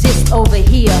quietly exist over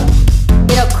here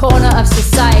in a corner of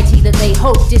society that they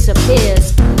hope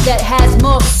disappears, that has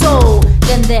more soul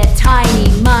than their tiny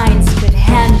minds could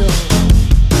handle.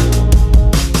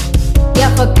 Yeah,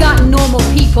 forgotten normal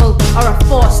people are a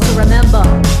force to remember.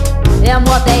 And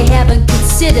what they haven't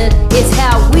considered is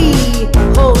how we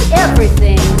hold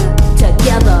everything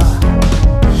together.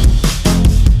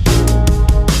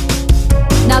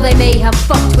 Now they may have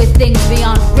fucked with things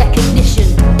beyond recognition,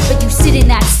 but you sit in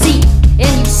that seat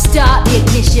and you start the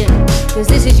ignition. 'Cause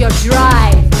this is your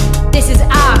drive, this is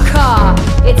our car,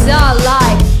 it's our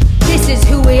life, this is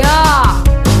who we are.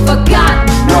 Forgotten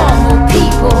normal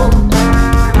people.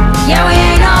 Yeah, we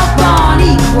ain't all born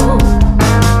equal.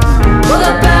 Well,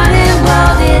 the burning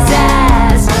world is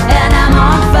ours, and I'm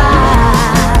on fire.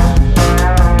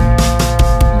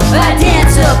 I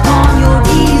dance upon your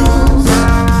heels.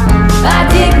 I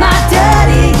dig my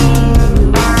dirty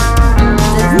heels.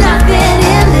 There's nothing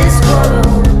in this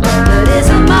world that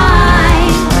isn't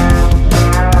mine.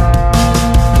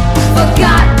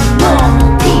 Forgotten normal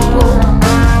people.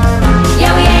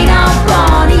 Yeah, we ain't all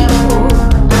born equal.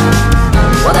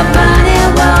 Well, the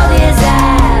burning world is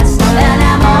ours, and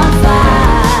I'm on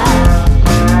fire.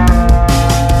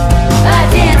 I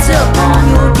dance upon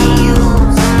your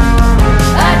heels.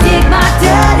 I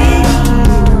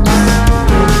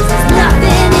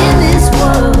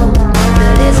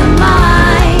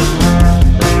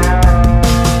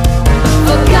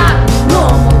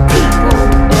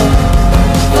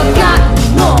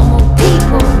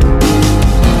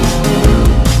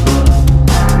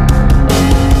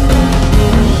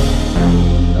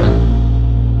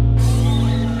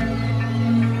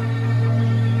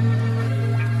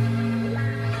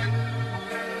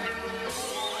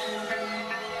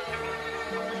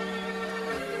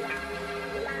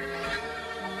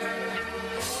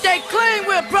they claim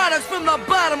we're products from the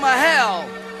bottom of hell.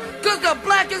 Cause the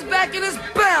black is back and it's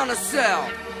bound to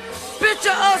sell.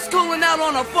 Picture us cooling out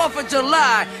on the 4th of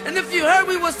July. And if you heard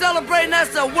we were celebrating,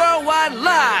 that's a worldwide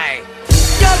lie.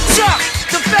 Yo, Chuck,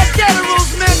 the Fat Daddy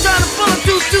rules, man, trying to pull a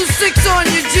 226 on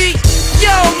you, G.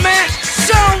 Yo, man,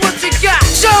 show 'em what you got.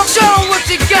 Show 'em what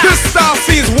you got. This style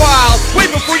seems wild. Wait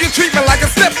before you treat me like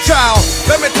a stepchild.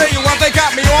 Let me tell you why they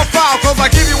got me on file. Cause I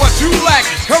give you what you lack.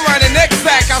 Come right in next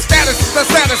sack. Our status is the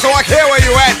status, so I care where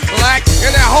you at. Black. And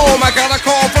at home, I got a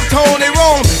call from Tony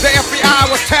Rome. The FBI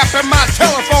was tapping my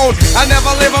telephone. I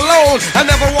never live alone. I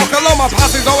never walk alone. My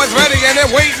posse's always ready and they're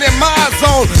waiting in my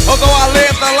zone. Although I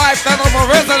live the life that of a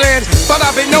resident, but I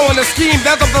be knowing the scheme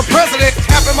that of the president.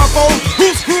 Tapping my phone.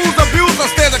 Who screws abuse? I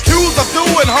stand accused of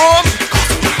doing harm.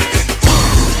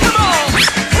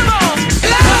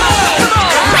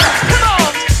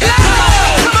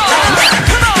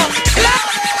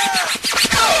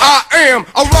 I am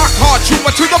a rock hard trooper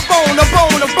to the bone, a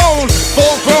bone, a bone.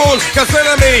 Full grown,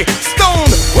 consider me stone.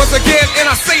 Once again, and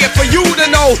I say it for you to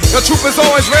know, the troop is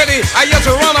always ready. I am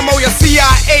Geronimo, your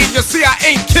CIA, you see I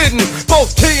ain't kidding.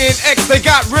 Both K and X, they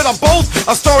got rid of both.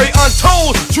 A story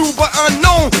untold, true but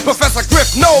unknown. Professor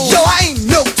Griff knows. Yo, I ain't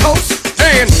no toast.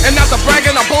 And not the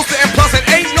bragging, I'm boasting, and plus it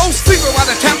ain't no secret why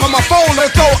they tap on my phone.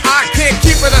 Although I can't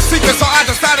keep it a secret, so I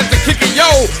decided to kick it, yo.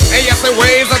 And yes, it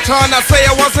weighs a ton, I say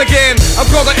it once again. I'm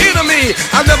called the enemy.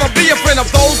 I'll never be a friend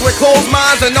of those with closed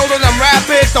minds and know that I'm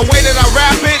rapid. The way that I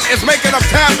rap it is making them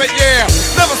tap it, yeah.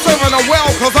 Never serving them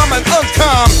well, cause I'm an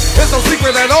uncom. It's no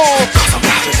secret at all, cause I'm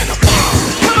louder than a bomb.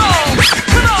 Come on,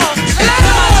 come on, let's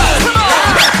go. Come on,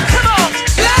 come on,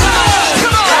 let's go.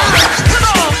 Come on, come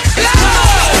on, let's go.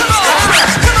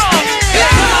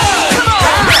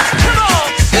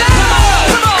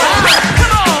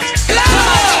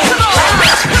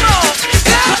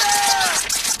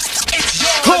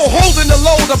 Holding the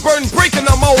load, the burden breaking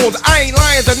the mold. I ain't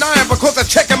lying, denying because they're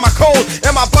checking my code.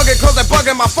 Am I bugging cause they're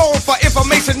bugging my phone for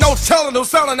information? No telling who's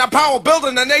selling that power,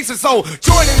 building the nation. So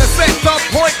joining the set, the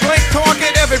point blank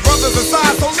target. Every brother's a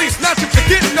side, so at least not you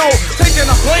forget. No, taking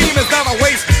a blame is not a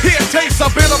waste. Here takes a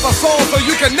bit of a soul, so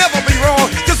you can never be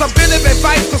wrong. Just a bit of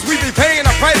advice, cause we be paying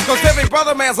a price. Cause every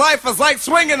brother man's life is like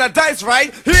swinging a dice,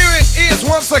 right? Here it is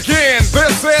once again.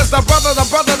 This is the brother, the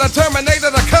Terminator,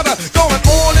 the cutter. Going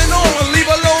on and on, leave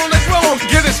alone the grown.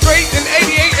 Get it straight in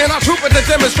 88 and I'm trooping to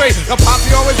demonstrate. The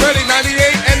posse always ready, 98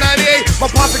 and 98. My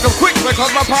posse come quick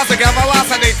because my posse got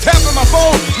velocity. Tapping my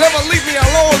phone, never leave me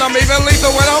alone. I'm even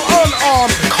lethal when I'm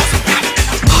unarmed.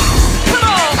 Come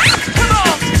on, come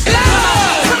on, let's go.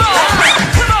 Come on,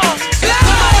 come on, let's go.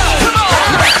 Come on, come on,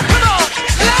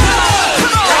 let's go.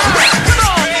 Come on, come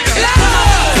on, let's go.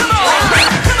 Come on,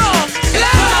 come on,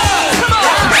 let's go. Come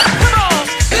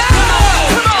on,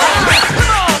 come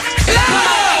on,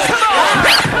 let's go.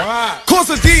 Come on, Course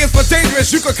of D is for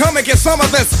dangerous, you can come and get some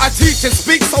of this. I teach and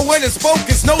speak, so when it's spoke,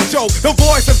 it's no joke. The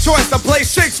voice of choice to play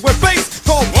shakes with bass.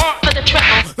 Called what? For the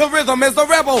treble. The rhythm is the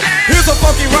rebel. Here's a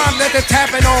funky rhyme that they're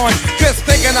tapping on. Just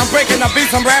thinking I'm breaking the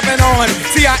beats I'm rapping on.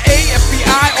 CIA,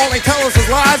 FBI, all they tell us is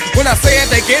lies. When I say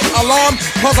it, they get alarmed,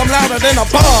 cause I'm louder than a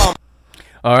bomb.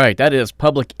 All right, that is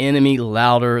Public Enemy,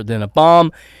 Louder Than a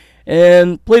Bomb.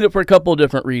 And played it for a couple of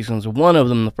different reasons. One of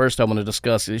them, the first I want to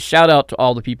discuss, is shout out to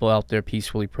all the people out there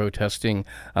peacefully protesting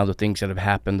the things that have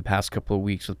happened the past couple of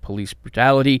weeks with police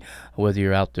brutality, whether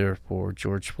you're out there for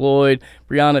George Floyd,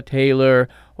 Breonna Taylor,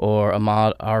 or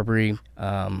Ahmaud Arbery.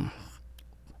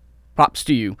 Props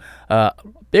to you.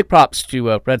 Big props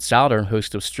to Red Souter,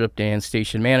 host of Stripped and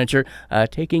station manager,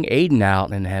 taking Aiden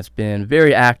out and has been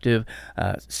very active.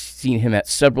 Seen him at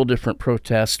several different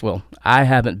protests. Well, I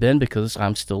haven't been because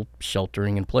I'm still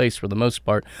sheltering in place for the most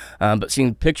part, but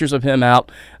seeing pictures of him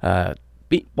out,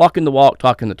 walking the walk,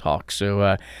 talking the talk.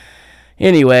 So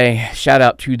anyway, shout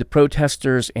out to the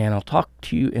protesters, and I'll talk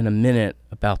to you in a minute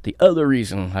about the other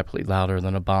reason I played Louder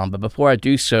Than a Bomb. But before I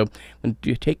do so, I'm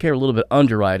going to take care of a little bit of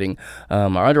underwriting.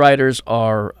 Our underwriters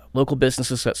are local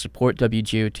businesses that support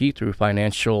WGOT through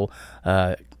financial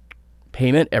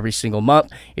payment every single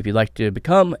month. If you'd like to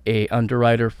become a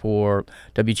underwriter for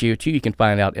WGOT, you can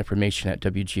find out information at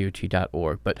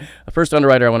WGOT.org. But the first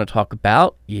underwriter I want to talk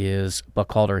about is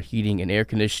Buckhalter Heating and Air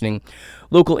Conditioning,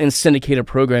 local and syndicated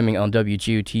programming on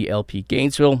WGOT LP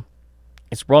Gainesville.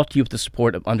 It's brought to you with the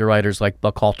support of underwriters like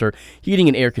Buckhalter Heating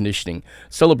and Air Conditioning,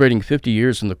 celebrating 50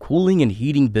 years in the cooling and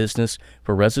heating business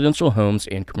for residential homes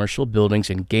and commercial buildings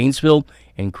in Gainesville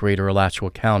and Greater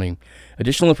Alachua County.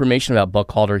 Additional information about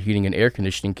Buckhalter Heating and Air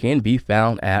Conditioning can be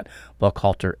found at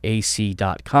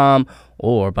buckhalterac.com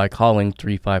or by calling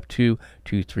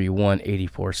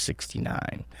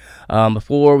 352-231-8469.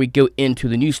 Before we go into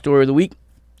the news story of the week,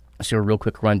 So a real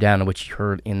quick rundown of what you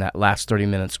heard in that last 30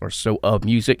 minutes or so of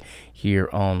music here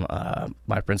on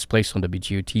My Friend's Place on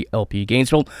WGOT LP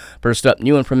Gainesville. First up,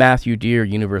 new one from Matthew Deere,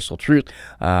 Universal Truth.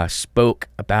 Spoke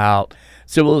about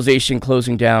civilization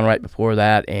closing down right before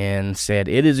that and said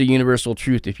it is a universal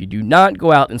truth. If you do not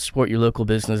go out and support your local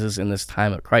businesses in this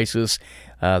time of crisis,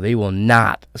 they will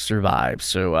not survive.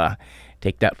 So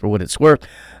take that for what it's worth.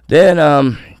 Then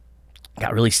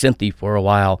got really synthy for a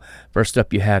while. First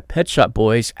up, you had Pet Shop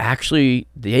Boys. Actually,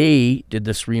 they did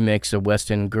this remix of West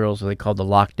End Girls that they called the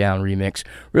Lockdown Remix.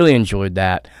 Really enjoyed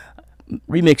that.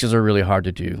 Remixes are really hard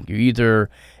to do. You either,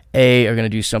 A, are going to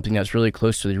do something that's really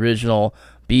close to the original,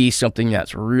 B, something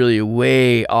that's really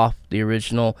way off the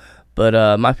original.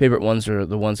 But my favorite ones are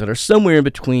the ones that are somewhere in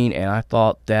between, and I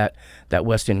thought that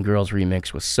West End Girls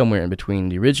remix was somewhere in between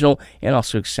the original and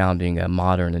also sounding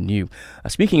modern and new.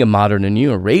 Speaking of modern and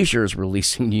new, Erasure is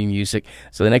releasing new music.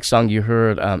 So the next song you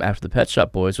heard after the Pet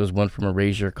Shop Boys was one from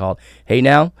Erasure called Hey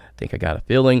Now, Think I Got a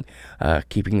Feeling.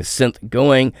 Keeping the synth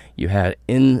going, you had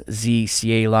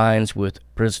NZCA Lines with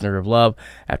Prisoner of Love.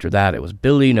 After that, it was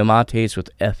Billy Nomates with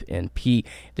FNP.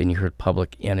 Then you heard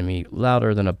Public Enemy,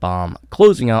 Louder Than a Bomb,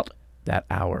 closing out that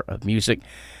hour of music.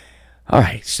 All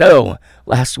right, so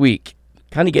last week,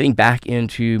 kind of getting back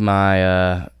into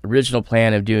my original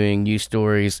plan of doing news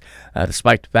stories,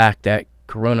 despite the fact that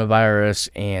coronavirus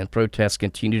and protests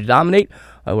continue to dominate,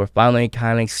 we're finally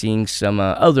kind of seeing some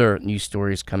other news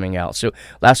stories coming out. So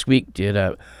last week, did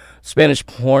a Spanish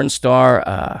porn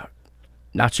star,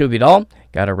 Nacho Vidal,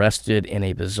 got arrested in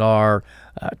a bizarre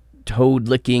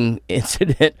toad-licking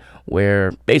incident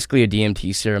where basically a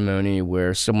DMT ceremony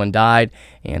where someone died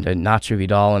and Nacho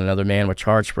Vidal and another man were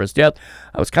charged for his death.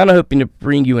 I was kind of hoping to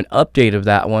bring you an update of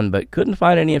that one, but couldn't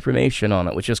find any information on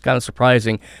it, which is kind of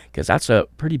surprising because that's a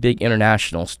pretty big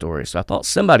international story. So I thought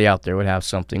somebody out there would have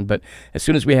something, but as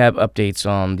soon as we have updates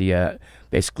on the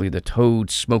basically the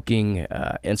toad smoking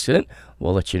incident,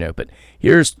 we'll let you know. But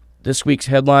here's this week's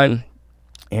headline.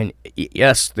 And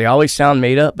yes, they always sound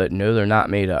made up, but no, they're not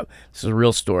made up. This is a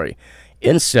real story.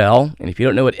 Incel, and if you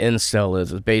don't know what incel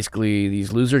is, it's basically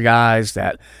these loser guys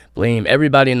that blame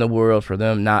everybody in the world for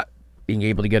them not being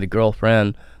able to get a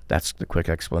girlfriend. That's the quick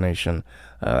explanation.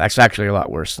 That's actually a lot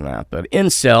worse than that. But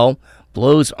incel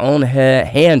blows own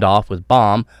hand off with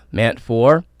bomb meant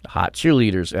for hot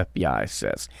cheerleaders, FBI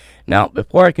says. Now,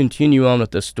 before I continue on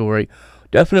with this story,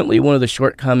 definitely one of the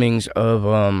shortcomings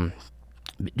of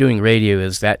doing radio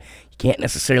is that you can't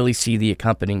necessarily see the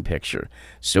accompanying picture.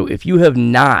 So if you have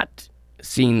not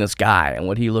seen this guy and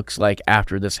what he looks like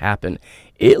after this happened,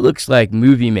 it looks like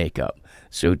movie makeup.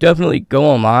 So definitely go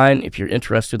online if you're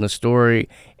interested in the story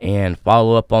and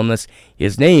follow up on this.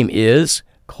 His name is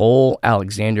Cole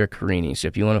Alexander Carini. So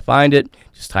if you want to find it,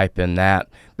 just type in that.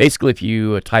 Basically, if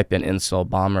you type in incel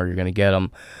bomber, you're going to get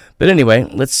him. But anyway,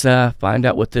 let's find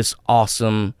out what this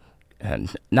awesome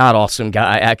and not awesome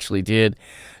guy actually did.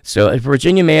 So a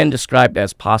Virginia man described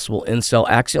as possible incel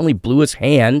accidentally blew his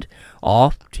hand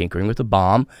off tinkering with a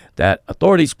bomb that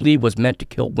authorities believe was meant to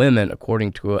kill women,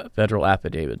 according to a federal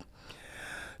affidavit.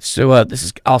 So this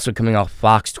is also coming off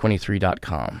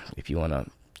Fox23.com if you want to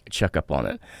check up on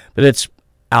it. But it's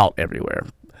out everywhere.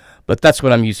 But that's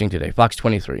what I'm using today, Fox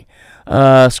 23.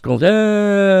 Scroll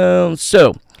down.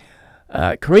 So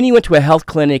Carini went to a health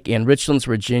clinic in Richlands,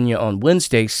 Virginia on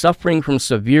Wednesday, suffering from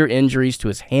severe injuries to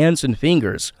his hands and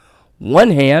fingers.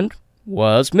 One hand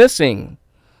was missing,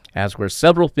 as were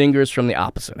several fingers from the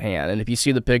opposite hand. And if you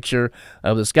see the picture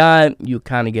of this guy, you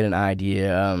kind of get an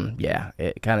idea. Yeah,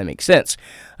 it kind of makes sense.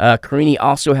 Carini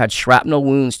also had shrapnel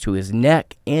wounds to his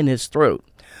neck and his throat.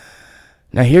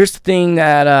 Now, here's the thing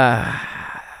that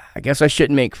I guess I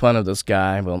shouldn't make fun of this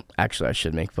guy. Well, actually, I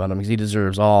should make fun of him because he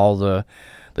deserves all the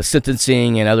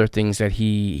sentencing and other things that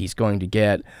he's going to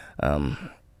get.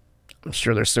 I'm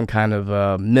sure there's some kind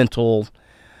of mental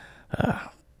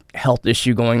health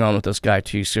issue going on with this guy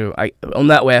too. So on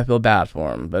that way, I feel bad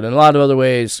for him. But in a lot of other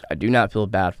ways, I do not feel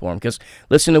bad for him because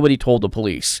listen to what he told the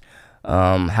police,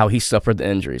 how he suffered the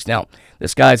injuries. Now,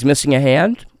 this guy's missing a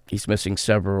hand. He's missing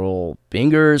several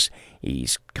fingers.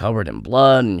 He's covered in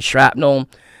blood and shrapnel.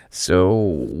 So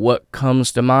what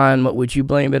comes to mind? What would you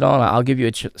blame it on? I'll give you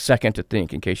a second to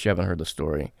think in case you haven't heard the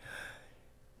story.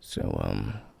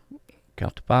 So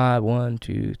count to 5. 1,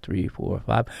 2, 3, 4,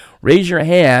 5. Raise your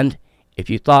hand if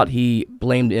you thought he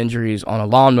blamed injuries on a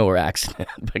lawnmower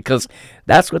accident, because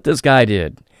that's what this guy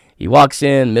did. He walks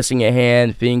in, missing a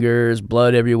hand, fingers,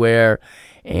 blood everywhere,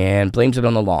 and blames it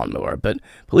on the lawnmower. But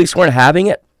police weren't having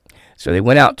it. So they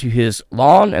went out to his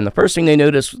lawn, and the first thing they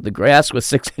noticed, the grass was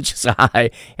 6 inches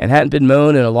high and hadn't been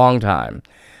mown in a long time.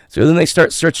 So then they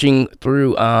start searching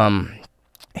through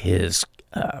his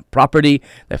property.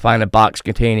 They find a box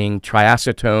containing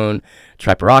triacetone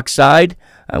triperoxide,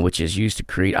 which is used to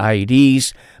create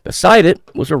IEDs. Beside it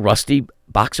was a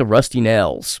box of rusty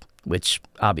nails, which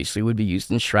obviously would be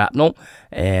used in shrapnel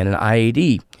and an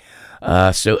IED.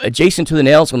 So adjacent to the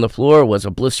nails on the floor was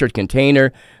a blistered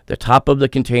container. The top of the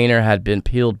container had been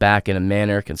peeled back in a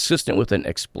manner consistent with an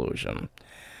explosion.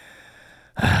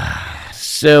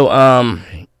 So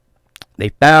they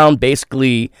found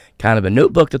basically kind of a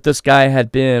notebook that this guy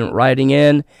had been writing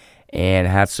in and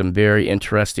had some very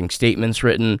interesting statements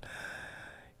written.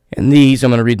 And these,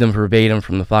 I'm going to read them verbatim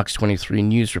from the Fox 23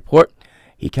 News report.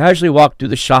 He casually walked through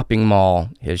the shopping mall.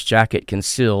 His jacket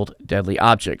concealed deadly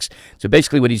objects. So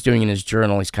basically what he's doing in his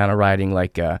journal, he's kind of writing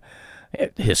like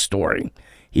his story.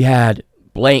 He had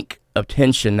blank of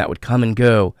tension that would come and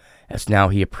go as now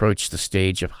he approached the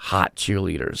stage of hot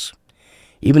cheerleaders.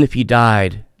 Even if he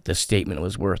died, the statement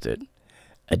was worth it.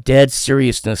 A dead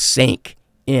seriousness sank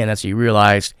in as he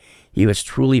realized he was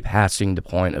truly passing the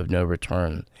point of no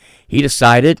return. He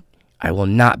decided, I will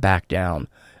not back down.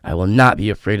 I will not be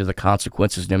afraid of the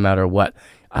consequences no matter what.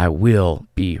 I will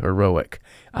be heroic.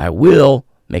 I will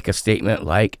make a statement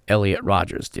like Elliot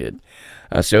Rodgers did.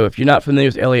 So if you're not familiar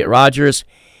with Elliot Rodgers,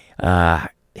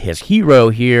 his hero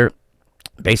here,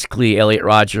 basically Elliot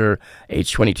Rodgers,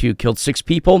 age 22, killed 6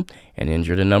 people and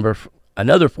injured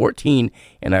another 14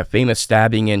 in a famous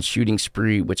stabbing and shooting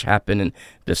spree which happened in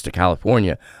Vista,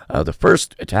 California. The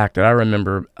first attack that I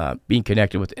remember being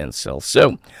connected with incels.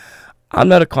 So I'm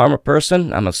not a karma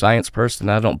person. I'm a science person.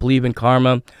 I don't believe in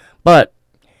karma. But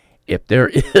if there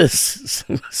is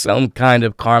some kind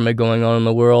of karma going on in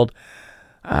the world,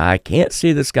 I can't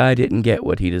see this guy didn't get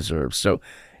what he deserves. So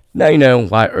now you know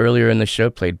why earlier in the show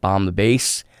played Bomb the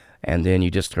Bass. And then you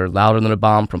just heard Louder Than a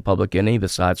Bomb from Public Enemy,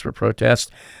 besides for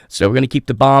protest. So we're going to keep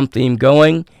the bomb theme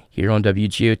going here on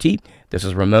WGOT. This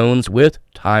is Ramones with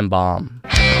Time Bomb.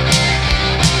 Yeah.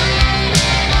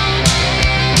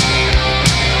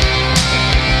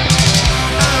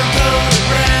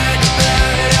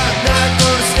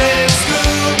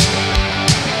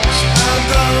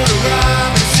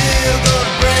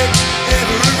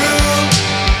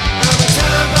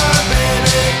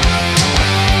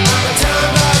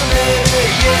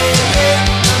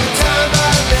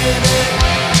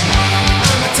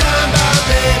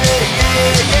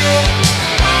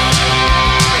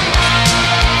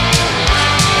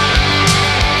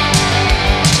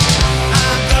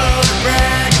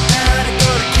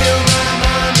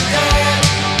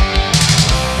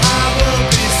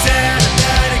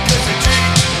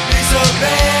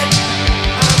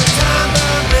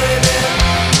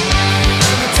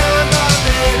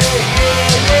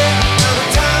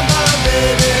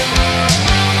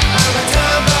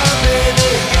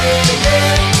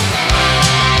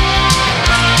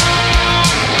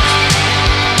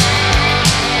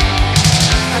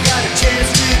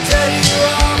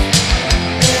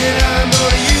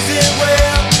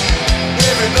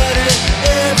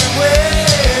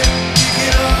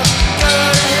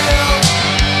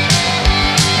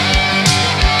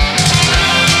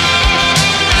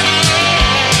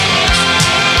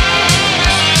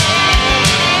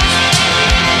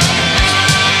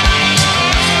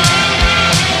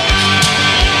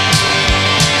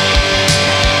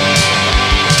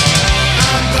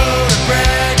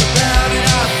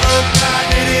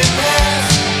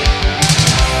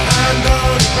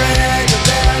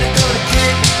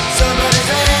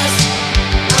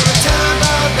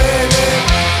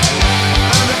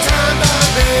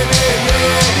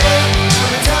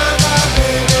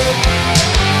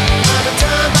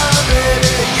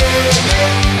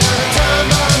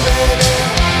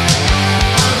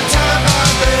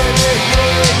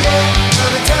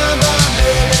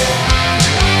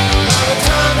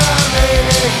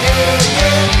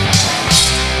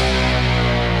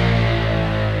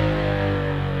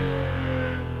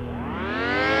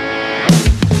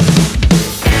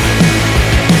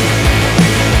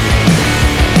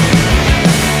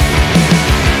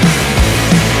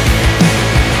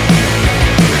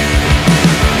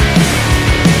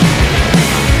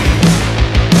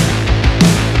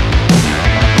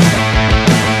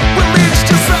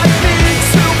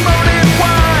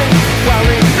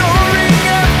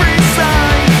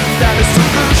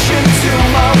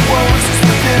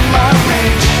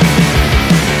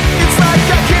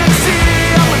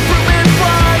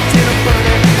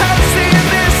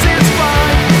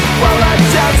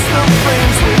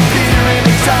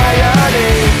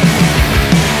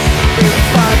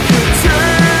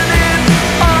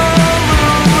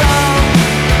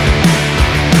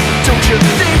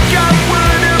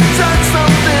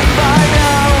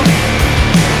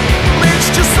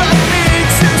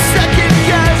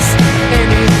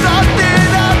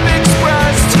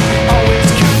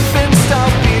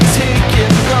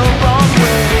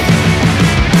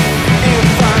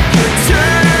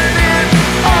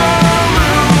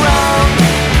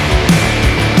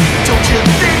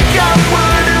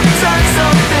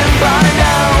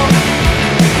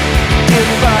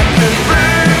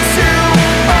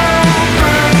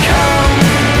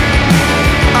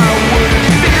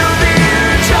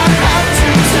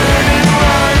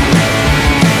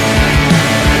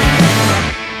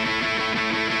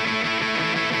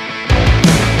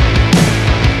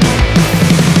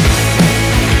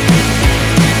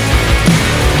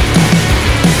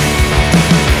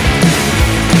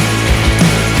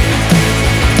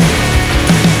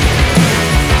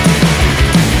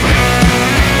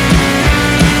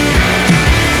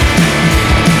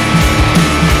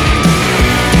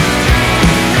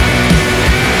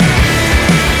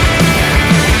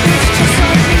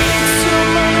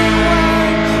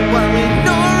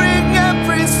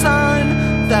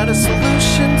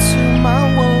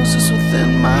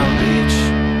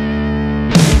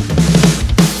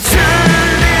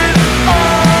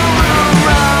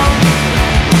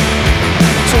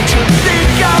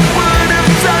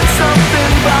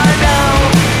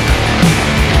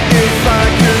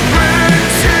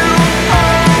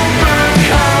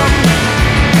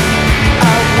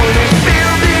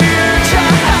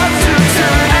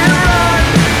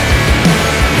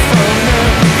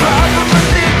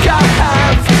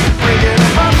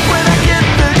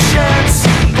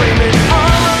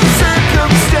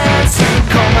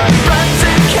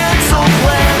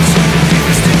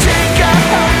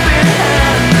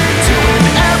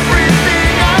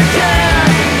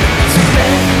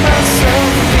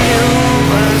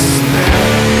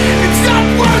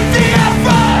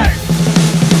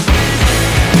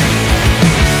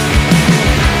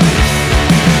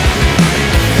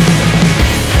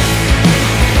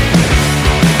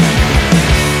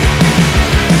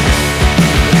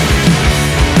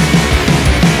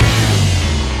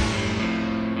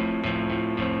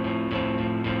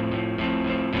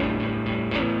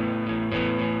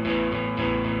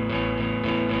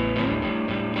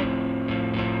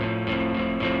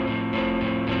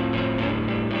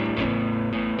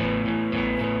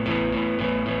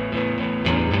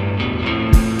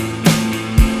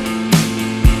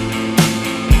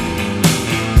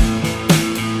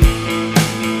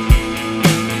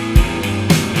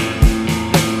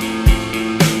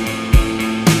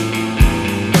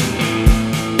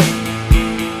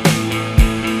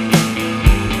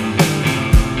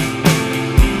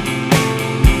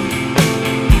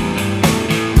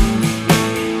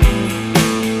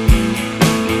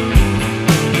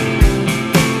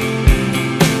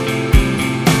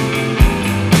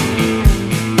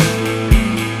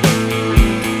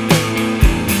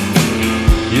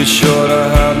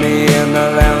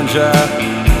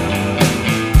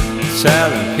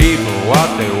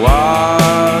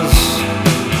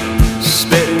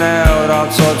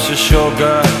 of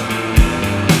sugar,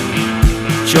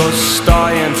 just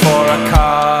dying for a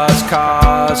cars,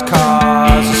 cars,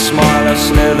 cars. A smile, a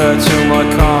slither to my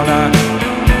corner,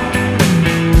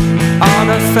 on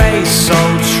a face so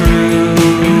true.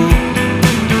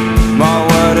 My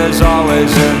word is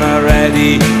always in the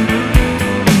ready,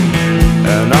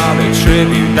 and I'll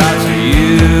attribute that to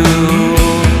you.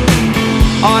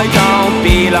 I don't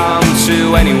belong to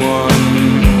anyone,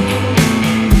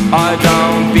 I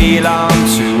don't belong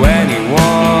to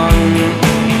anyone,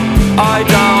 I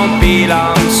don't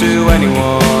belong to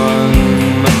anyone,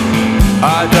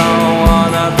 I don't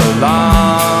wanna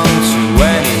belong to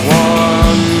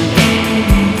anyone.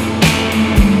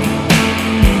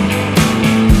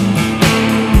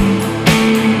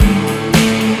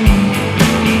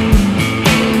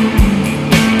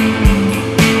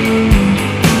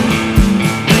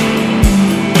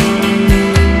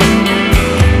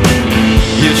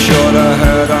 You should have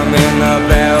heard I'm in the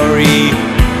Bowery,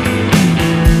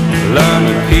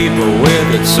 learning people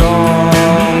with a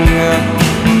tongue,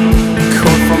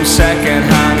 cut from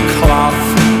second-hand cloth,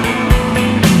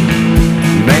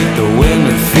 make the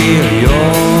women feel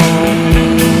young.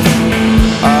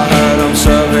 I heard I'm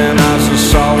serving as a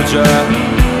soldier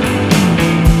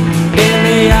in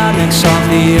the annex of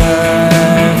the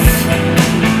earth,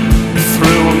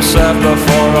 threw himself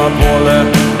before a bullet,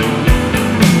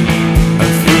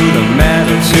 the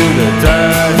metal to the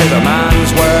dirt, hit a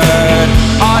man's word.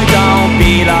 I don't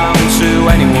belong to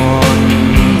anyone,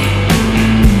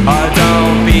 I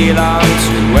don't belong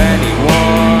to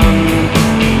anyone,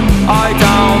 I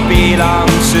don't belong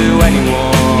to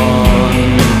anyone,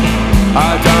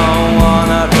 I don't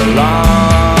wanna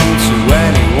belong to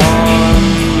anyone.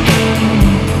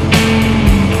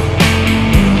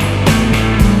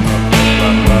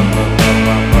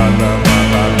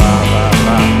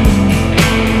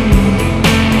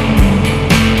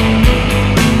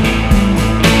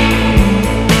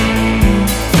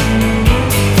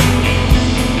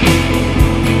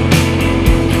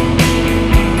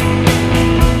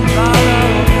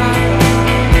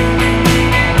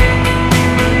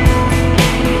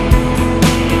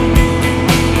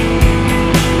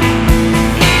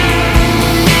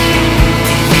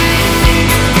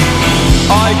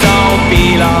 I don't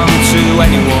belong to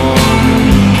anyone,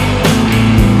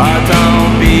 I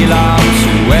don't belong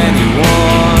to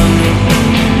anyone,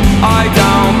 I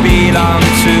don't belong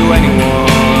to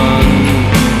anyone,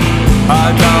 I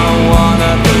don't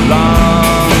wanna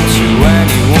belong to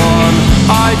anyone,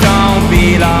 I don't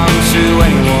belong to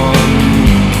anyone,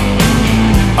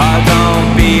 I don't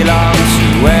belong to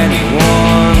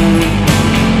anyone,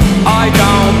 I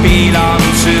don't belong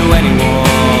to anyone,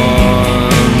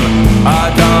 I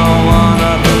don't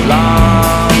wanna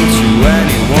belong to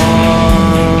anyone.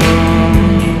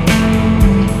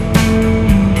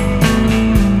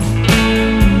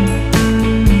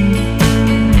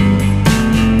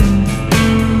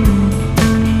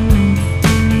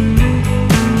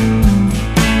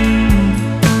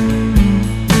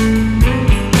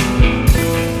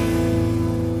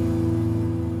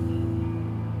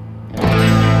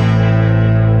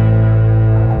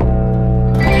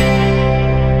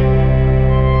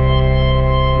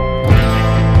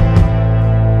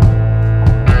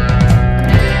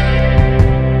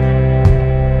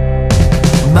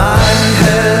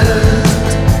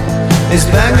 Is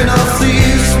banging off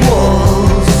these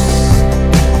walls,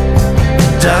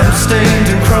 damp stained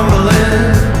and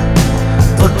crumbling,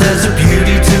 but there's a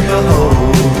beauty to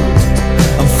behold.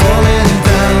 I'm falling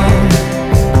down,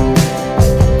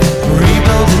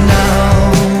 rebuilding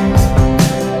now.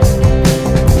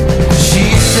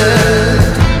 She said,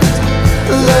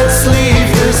 let's leave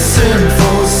this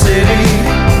sinful city.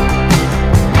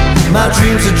 My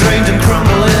dreams are drained and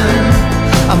crumbling,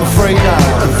 I'm afraid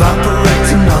I'll evaporate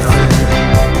to nothing.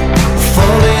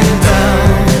 Falling down,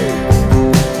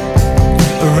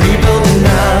 rebuilding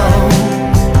now.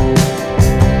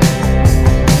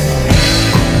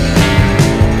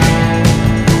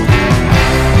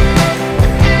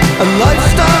 A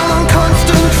lifestyle on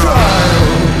constant trial,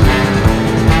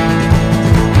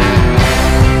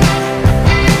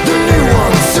 the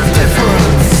nuance of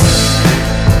difference.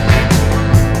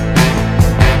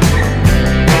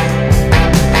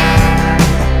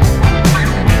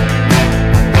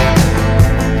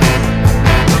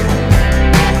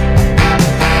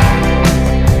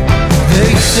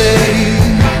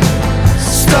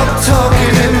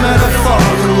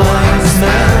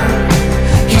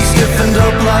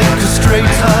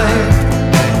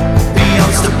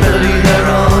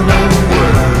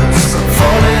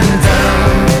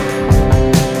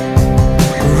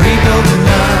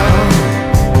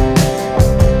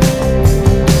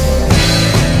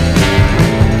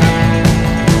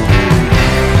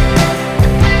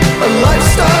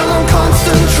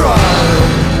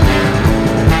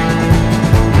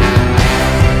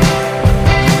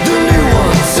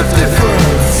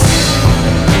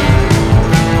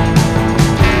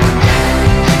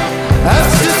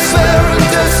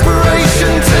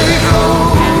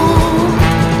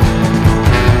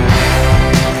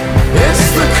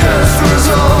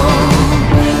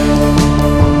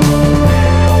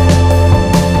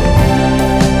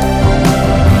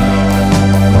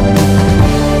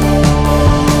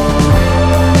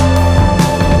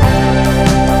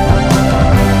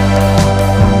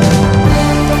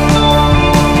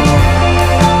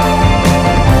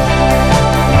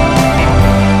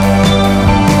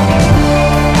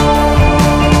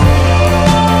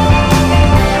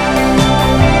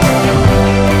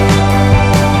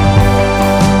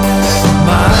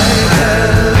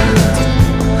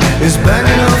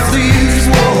 banging off these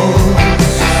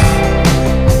walls,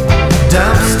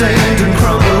 damp stained and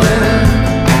crumbling,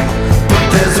 but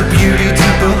there's a beauty to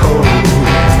behold.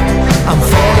 I'm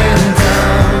falling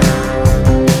down,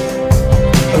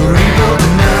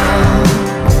 rebuilding now.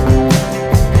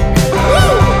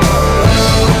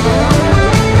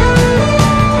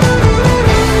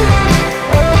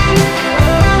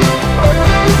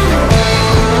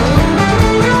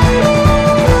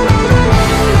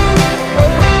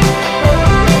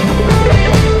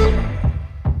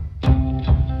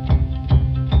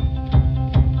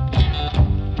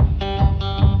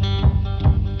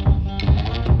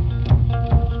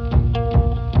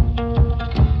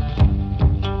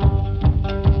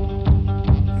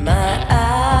 My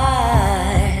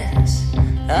eyes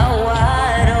are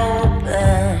wide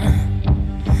open.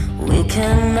 We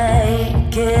can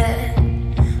make it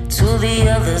to the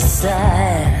other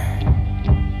side.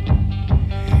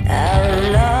 Our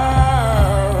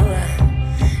love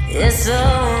is a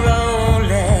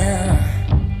rolling.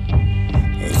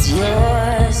 It's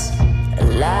yours,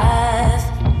 alive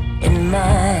in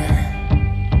mine.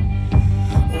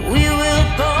 We will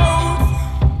both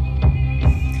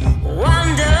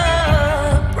wander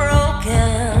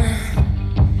broken,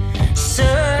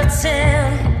 certain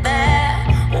that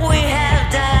we have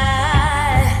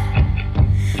died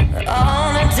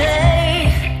on a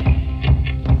day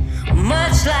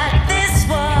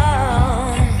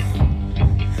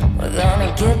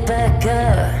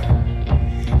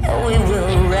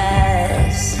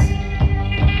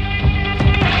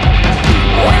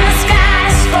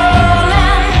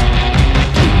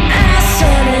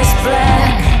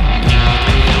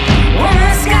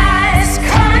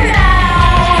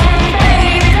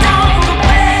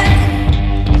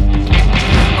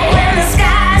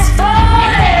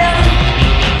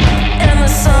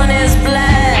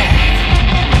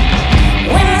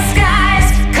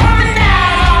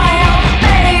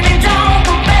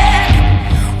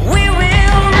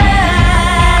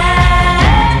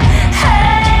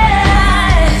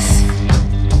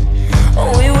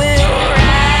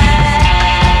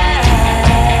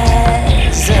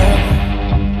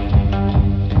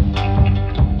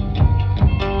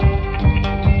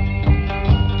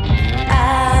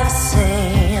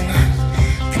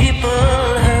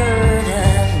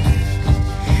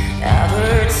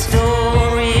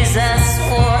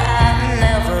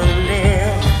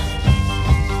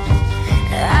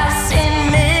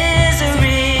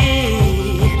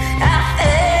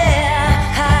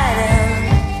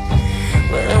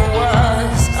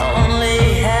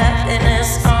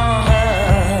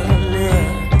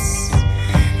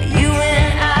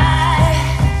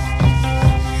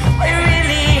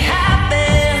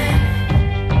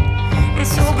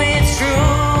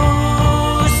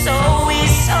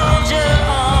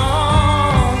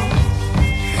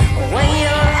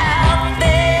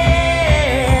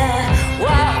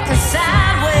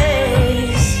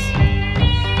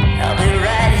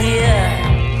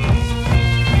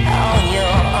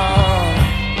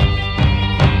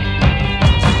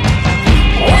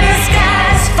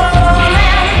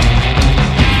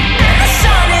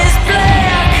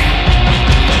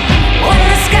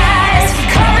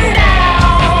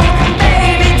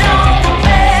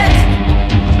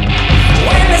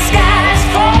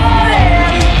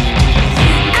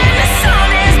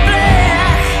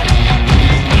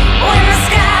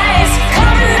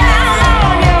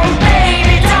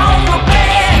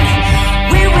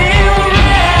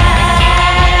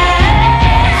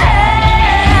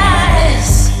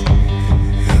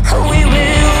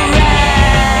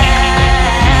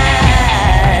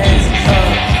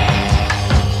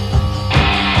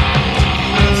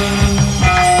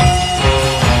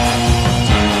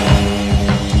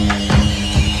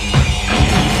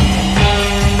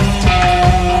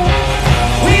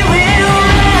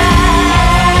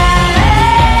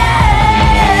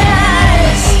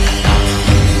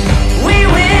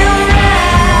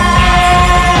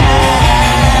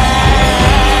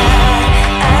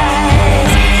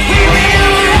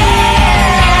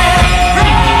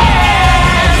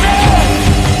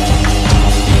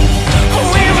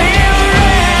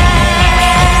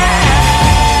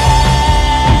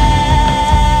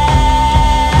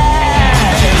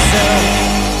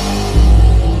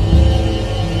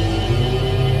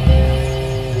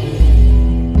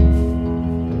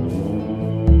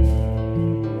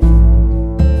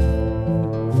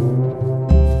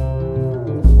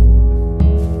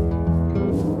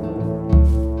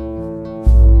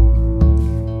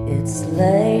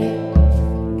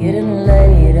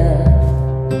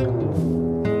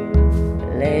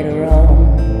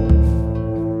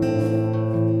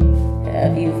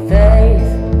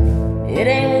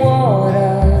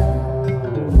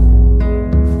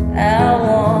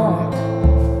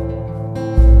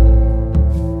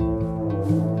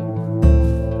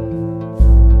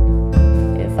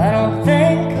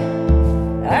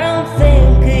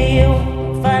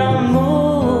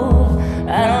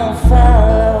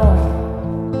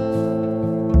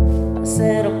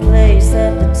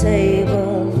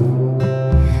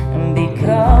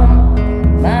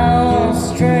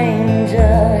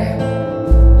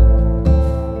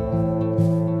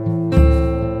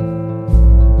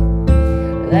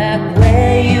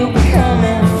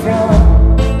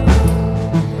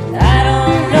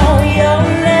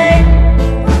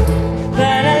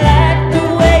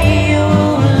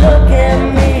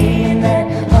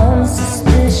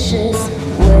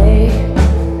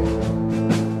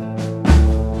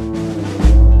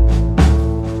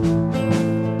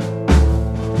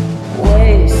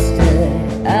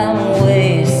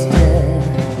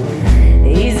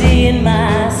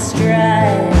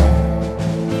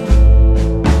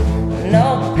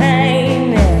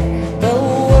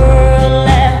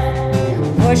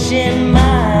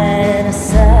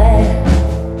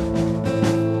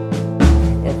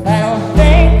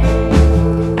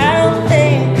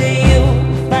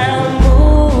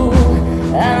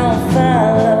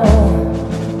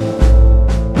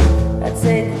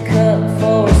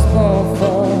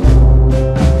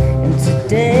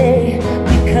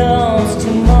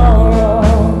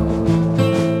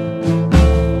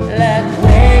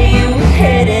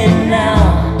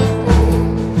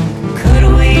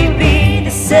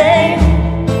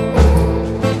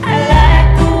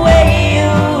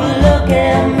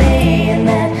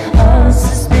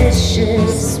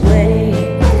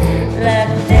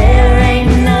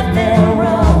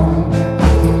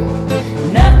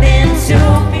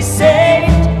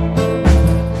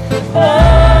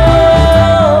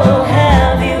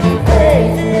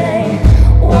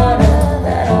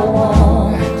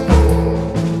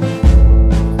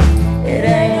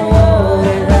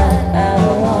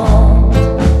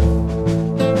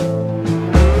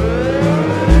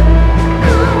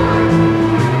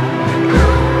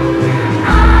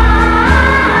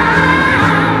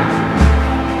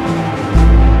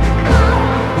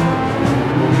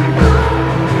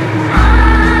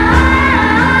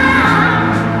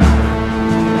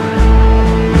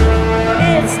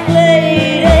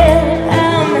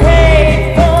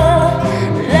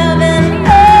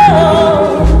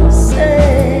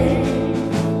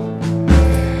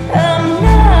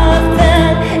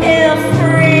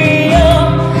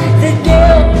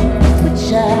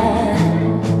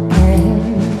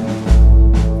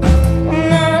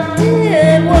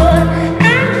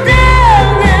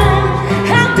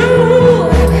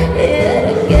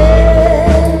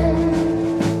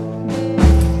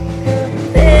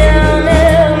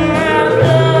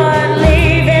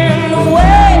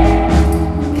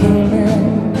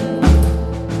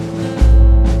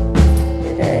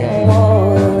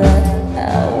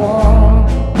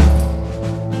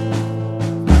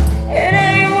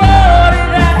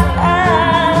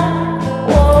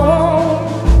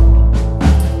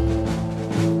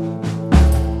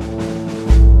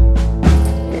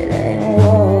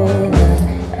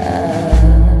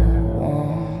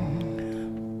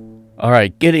Sorry,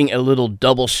 getting a little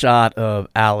double shot of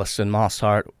Alison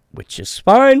Mosshart, which is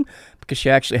fine because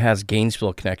she actually has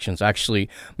Gainesville connections. Actually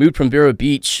moved from Vero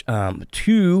Beach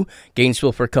to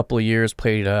Gainesville for a couple of years,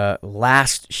 played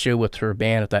last show with her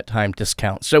band at that time,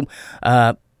 Discount. So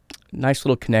nice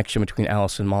little connection between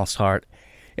Alison Mosshart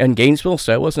and Gainesville,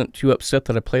 so I wasn't too upset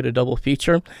that I played a double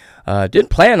feature. Didn't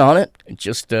plan on it.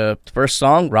 Just the first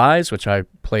song, Rise, which I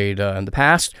played in the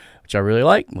past, which I really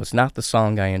like, was not the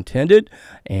song I intended,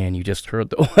 and you just heard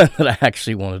the one that I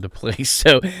actually wanted to play.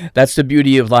 So that's the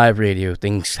beauty of live radio.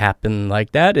 Things happen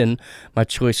like that, and my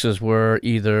choices were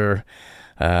either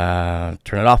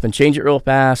turn it off and change it real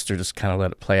fast, or just kind of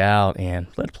let it play out and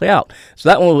let it play out. So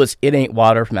that one was It Ain't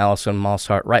Water from Alison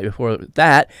Mosshart. Right before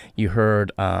that, you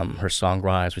heard her song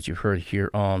Rise, which you've heard here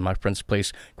on My Friend's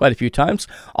Place quite a few times.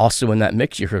 Also in that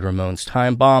mix, you heard Ramones'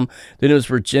 Time Bomb. Then it was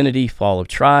Virginity, Fall of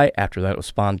Try. After that, it was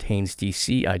Spontane's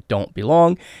DC, I Don't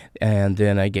Belong. And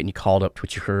then Getting You Called Up to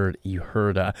what you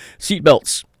heard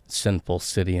Seatbelts, Sinful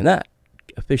City, and that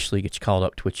officially gets called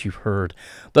up to what you've heard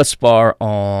thus far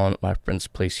on My Friend's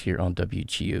Place here on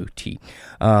WGOT.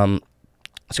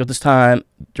 So this time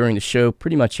during the show,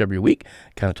 pretty much every week,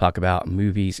 kind of talk about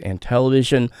movies and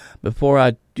television. Before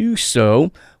I do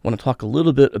so, I want to talk a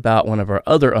little bit about one of our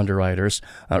other underwriters.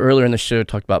 Earlier in the show, I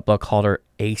talked about Buckhalter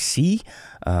AC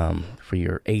for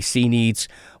your AC needs.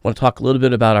 I want to talk a little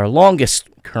bit about our longest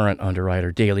current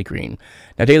underwriter, Daily Green.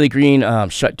 Now, Daily Green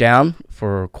shut down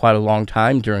for quite a long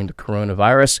time during the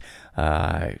coronavirus.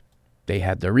 They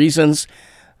had their reasons.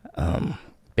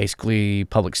 Basically,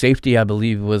 public safety, I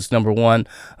believe, was number one.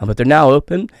 But they're now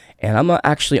open, and I'm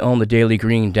actually on the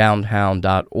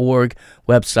dailygreendowntown.org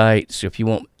website. So if you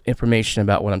want information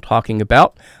about what I'm talking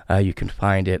about, you can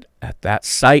find it at that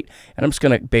site. And I'm just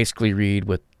going to basically read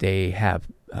what they have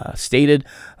stated.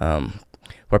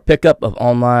 For pickup of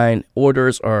online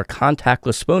orders or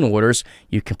contactless phone orders,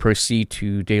 you can proceed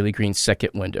to Daily Green's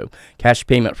second window. Cash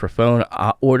payment for phone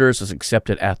orders is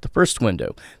accepted at the first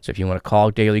window. So if you want to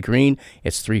call Daily Green,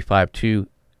 it's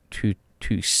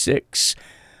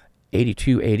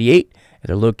 352-226-8288.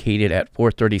 They're located at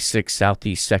 436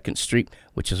 Southeast 2nd Street,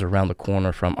 which is around the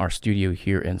corner from our studio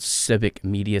here in Civic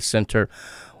Media Center.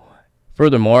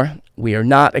 Furthermore, we are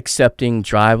not accepting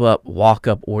drive-up,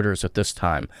 walk-up orders at this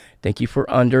time. Thank you for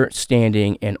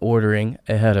understanding and ordering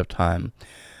ahead of time.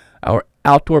 Our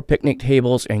outdoor picnic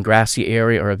tables and grassy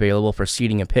area are available for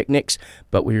seating and picnics,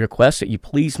 but we request that you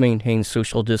please maintain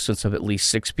social distance of at least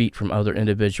 6 feet from other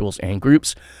individuals and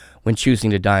groups when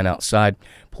choosing to dine outside.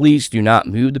 Please do not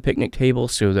move the picnic table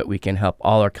so that we can help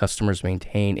all our customers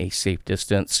maintain a safe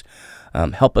distance.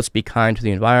 Help us be kind to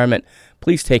the environment.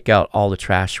 Please take out all the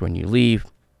trash when you leave.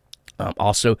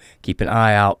 Also, keep an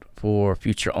eye out for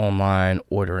future online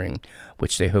ordering,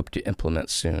 which they hope to implement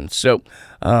soon. So,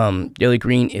 Daily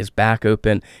Green is back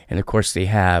open, and of course, they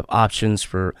have options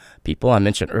for people. I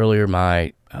mentioned earlier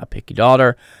my picky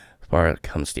daughter, as far as it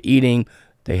comes to eating.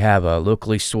 They have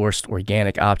locally sourced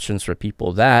organic options for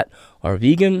people that are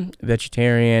vegan,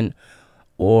 vegetarian,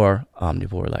 or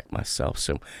omnivore like myself.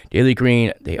 So Daily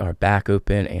Green, they are back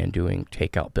open and doing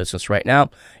takeout business right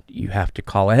now. You have to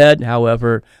call ahead,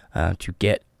 however, to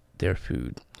get their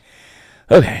food.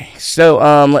 Okay, so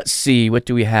let's see. What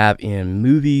do we have in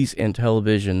movies and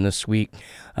television this week?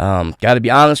 Got to be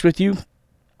honest with you,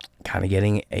 kind of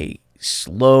getting a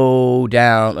slow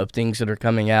down of things that are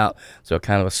coming out. So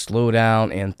kind of a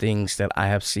slowdown in things that I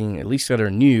have seen, at least that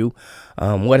are new.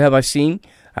 What have I seen?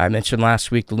 I mentioned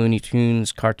last week the Looney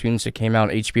Tunes cartoons that came out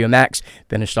on HBO Max,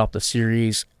 finished off the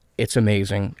series. It's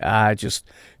amazing. I just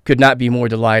could not be more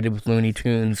delighted with Looney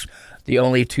Tunes. The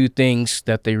only two things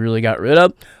that they really got rid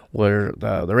of were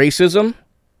the racism.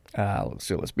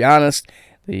 So let's be honest.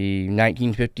 The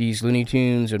 1950s Looney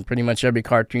Tunes and pretty much every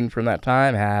cartoon from that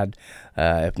time had,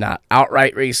 if not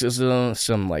outright racism,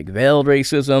 some like veiled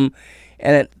racism.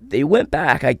 And they went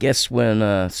back, I guess,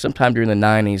 when sometime during the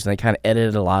 90s, and they kind of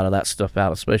edited a lot of that stuff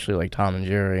out, especially like Tom and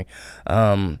Jerry.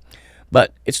 But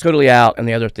it's totally out, and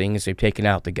the other thing is they've taken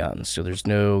out the guns. So there's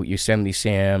no Yosemite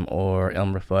Sam or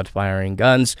Elmer Fudd firing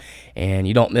guns, and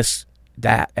you don't miss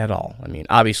that at all. I mean,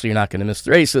 obviously you're not going to miss the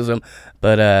racism,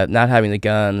 but not having the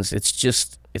guns, it's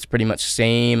pretty much the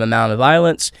same amount of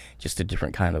violence, just a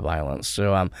different kind of violence.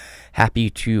 So I'm happy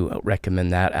to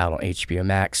recommend that out on HBO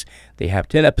Max. They have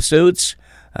 10 episodes.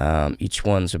 Each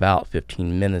one's about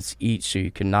 15 minutes each, so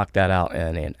you can knock that out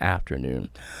in an afternoon.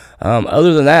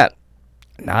 Other than that,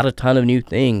 not a ton of new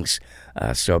things.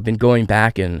 So I've been going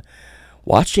back and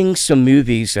watching some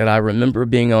movies that I remember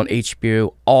being on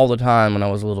HBO all the time when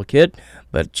I was a little kid,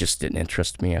 but just didn't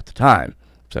interest me at the time.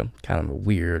 So kind of a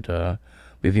weird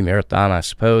movie marathon, I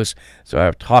suppose. So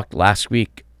I talked last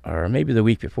week or maybe the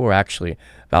week before actually,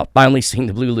 about finally seeing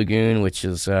the Blue Lagoon, which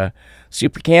is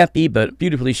super campy but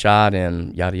beautifully shot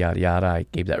and yada yada yada. I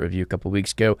gave that review a couple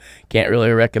weeks ago. Can't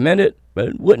really recommend it,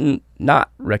 but wouldn't not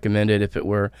recommend it if it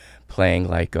were playing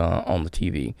like on the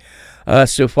TV.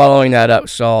 So following that up,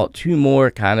 saw two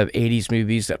more kind of 80s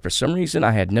movies that for some reason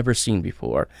I had never seen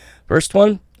before. First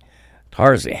one,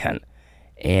 Tarzan.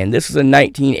 And this is a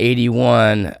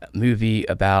 1981 movie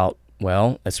about,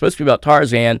 well, it's supposed to be about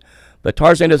Tarzan, but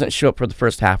Tarzan doesn't show up for the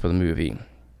first half of the movie.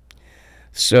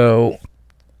 So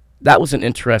that was an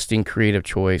interesting creative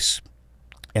choice.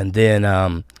 And then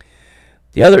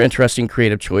the other interesting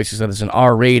creative choice is that it's an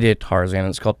R-rated Tarzan.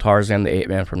 It's called Tarzan the Ape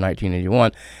Man from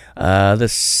 1981. The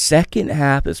second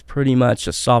half is pretty much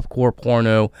a softcore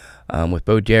porno with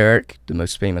Bo Derek, the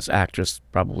most famous actress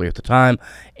probably at the time,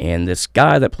 and this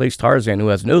guy that plays Tarzan who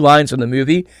has no lines in the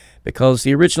movie because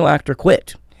the original actor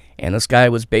quit. And this guy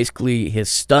was basically his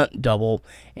stunt double,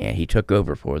 and he took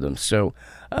over for them. So,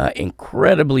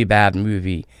 incredibly bad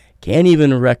movie. Can't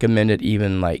even recommend it,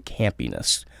 even like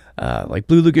campiness. Like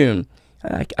Blue Lagoon,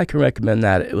 I can recommend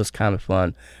that. It was kind of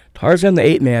fun. Tarzan the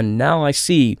Ape Man, now I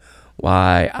see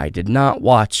why I did not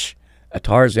watch a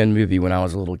Tarzan movie when I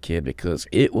was a little kid, because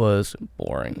it was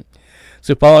boring.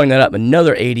 So following that up,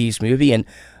 another 80s movie. And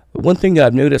one thing that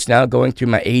I've noticed now going through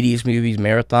my 80s movies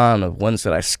marathon of ones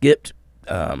that I skipped,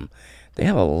 they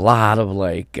have a lot of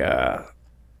like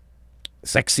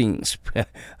sex scenes. I'm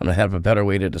gonna have a better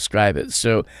way to describe it.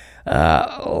 So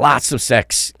lots of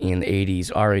sex in the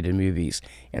 80s R-rated movies.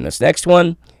 And this next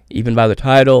one, even by the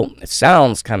title, it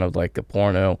sounds kind of like a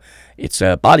porno. It's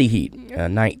Body Heat, a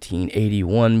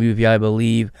 1981 movie, I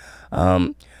believe.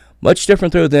 Much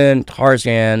different though than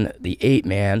Tarzan the Ape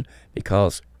Man,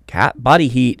 because Body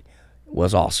Heat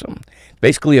was awesome.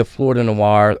 Basically a Florida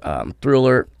noir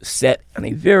thriller set in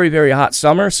a very, very hot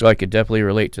summer, so I could definitely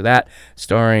relate to that,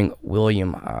 starring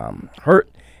William Hurt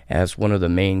as one of the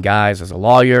main guys as a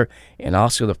lawyer, and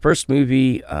also the first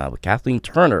movie with Kathleen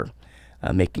Turner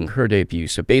making her debut.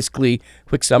 So basically,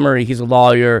 quick summary, he's a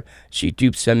lawyer, she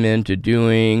dupes him into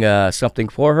doing something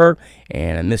for her,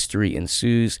 and a mystery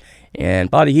ensues.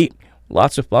 And Body Heat,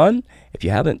 lots of fun. If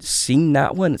you haven't seen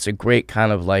that one, it's a great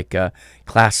kind of like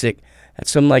classic. Had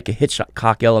some like a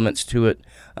Hitchcock elements to it,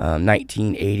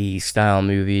 1980s style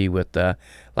movie with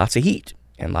lots of heat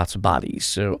and lots of bodies.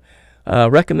 So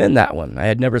recommend that one. I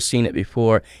had never seen it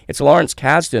before. It's a Lawrence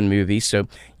Kasdan movie, so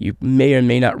you may or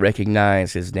may not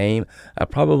recognize his name.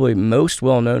 Probably most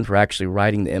well known for actually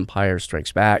writing The Empire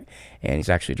Strikes Back, and he's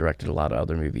actually directed a lot of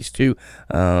other movies too.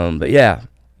 But yeah,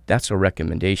 that's a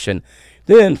recommendation.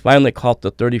 Then finally caught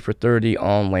the 30 for 30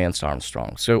 on Lance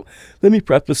Armstrong. So let me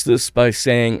preface this by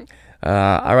saying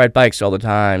I ride bikes all the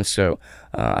time, so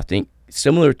I think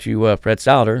similar to Fred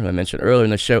Souter, who I mentioned earlier in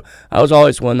the show, I was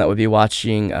always one that would be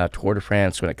watching Tour de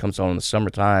France when it comes on in the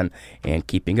summertime and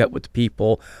keeping up with the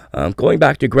people. Going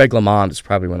back to Greg LeMond is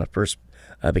probably when I first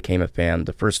became a fan,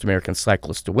 the first American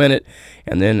cyclist to win it,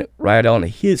 and then right on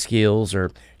his heels, or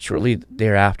shortly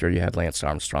thereafter, you had Lance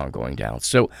Armstrong going down.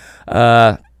 So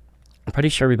I'm pretty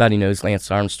sure everybody knows Lance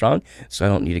Armstrong, so I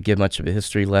don't need to give much of a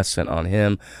history lesson on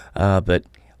him, but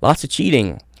lots of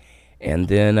cheating, and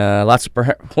then lots of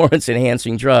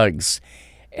performance-enhancing drugs,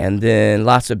 and then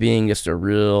lots of being just a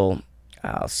real,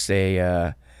 I'll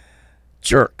say,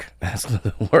 jerk. That's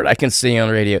the word I can say on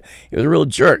the radio. He was a real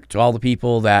jerk to all the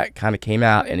people that kind of came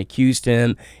out and accused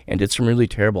him and did some really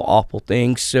terrible, awful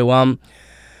things. So,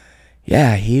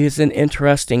 yeah, he is an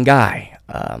interesting guy.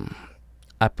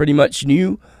 I pretty much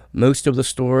knew most of the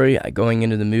story going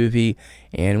into the movie,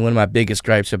 and one of my biggest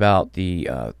gripes about the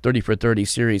 30 for 30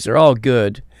 series, they're all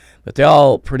good, but they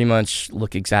all pretty much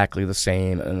look exactly the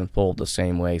same and unfold the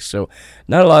same way. So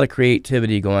not a lot of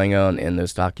creativity going on in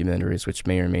those documentaries, which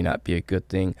may or may not be a good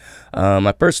thing.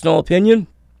 My personal opinion,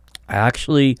 I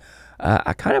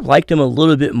kind of liked him a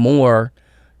little bit more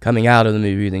coming out of the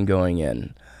movie than going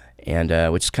in,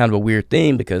 and which is kind of a weird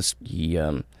thing, because he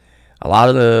a lot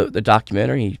of the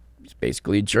documentary, he's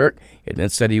basically a jerk. He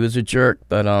admits that he was a jerk,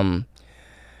 but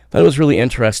it was really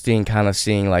interesting kind of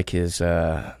seeing like his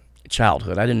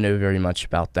childhood. I didn't know very much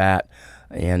about that.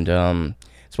 And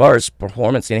as far as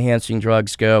performance-enhancing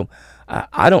drugs go,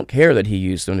 I don't care that he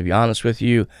used them, to be honest with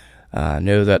you. I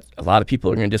know that a lot of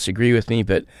people are going to disagree with me,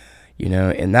 but, you know,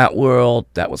 in that world,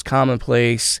 that was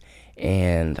commonplace.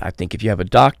 And I think if you have a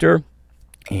doctor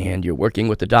and you're working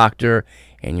with the doctor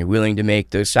and you're willing to make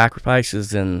those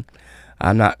sacrifices, then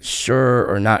I'm not sure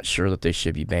that they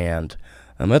should be banned.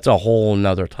 That's a whole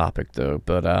nother topic, though.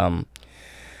 But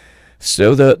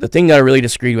So the thing that I really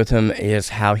disagreed with him is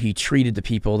how he treated the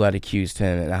people that accused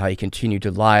him and how he continued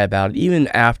to lie about it, even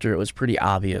after it was pretty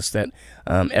obvious that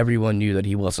everyone knew that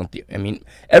he wasn't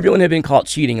everyone had been caught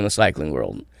cheating in the cycling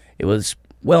world. It was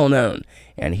well known.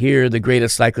 And here, the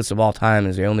greatest cyclist of all time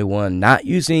is the only one not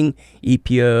using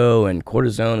EPO and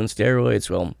cortisone and steroids.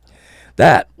 Well,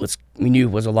 we knew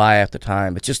was a lie at the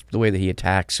time, but just the way that he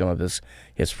attacked some of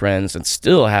his friends and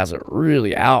still has it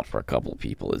really out for a couple of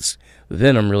people, his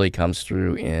venom really comes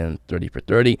through in 30 for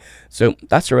 30. So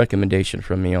that's a recommendation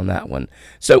from me on that one.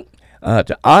 So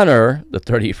to honor the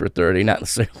 30 for 30, not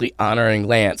necessarily honoring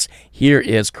Lance, here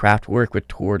is Kraftwerk with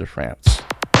Tour de France.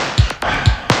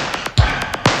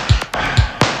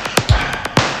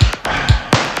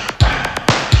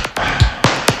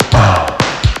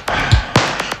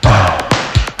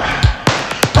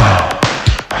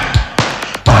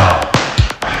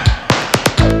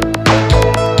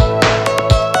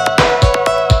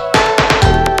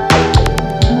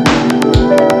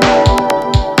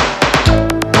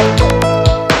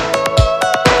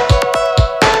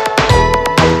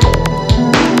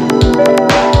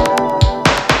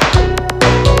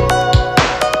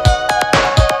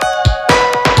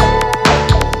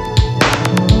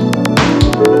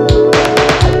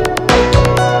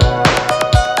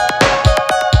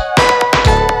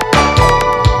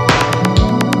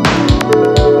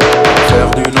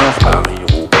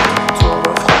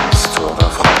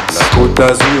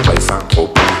 d'Azur et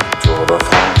Saint-Tropez, Tour de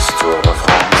France, Tour de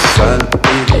France. Seul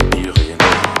et les Pyrénées,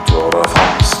 Tour de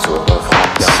France, Tour de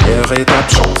France. Dernière étape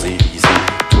Champs-Élysées,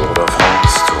 Tour de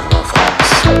France, Tour de France.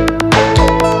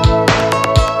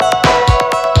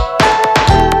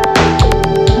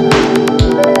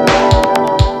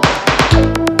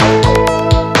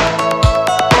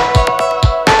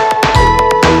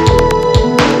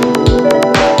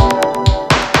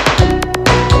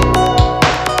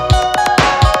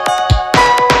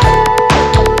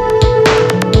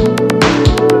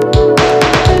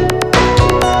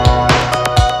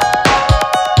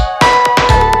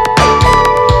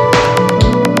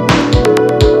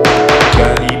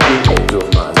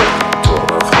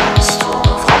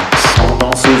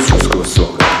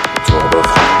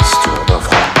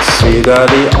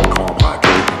 Pédaler en grand braquet,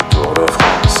 Tour de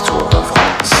France, Tour de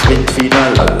France. Sprint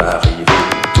final à l'arrivée,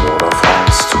 Tour de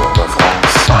France, Tour de France.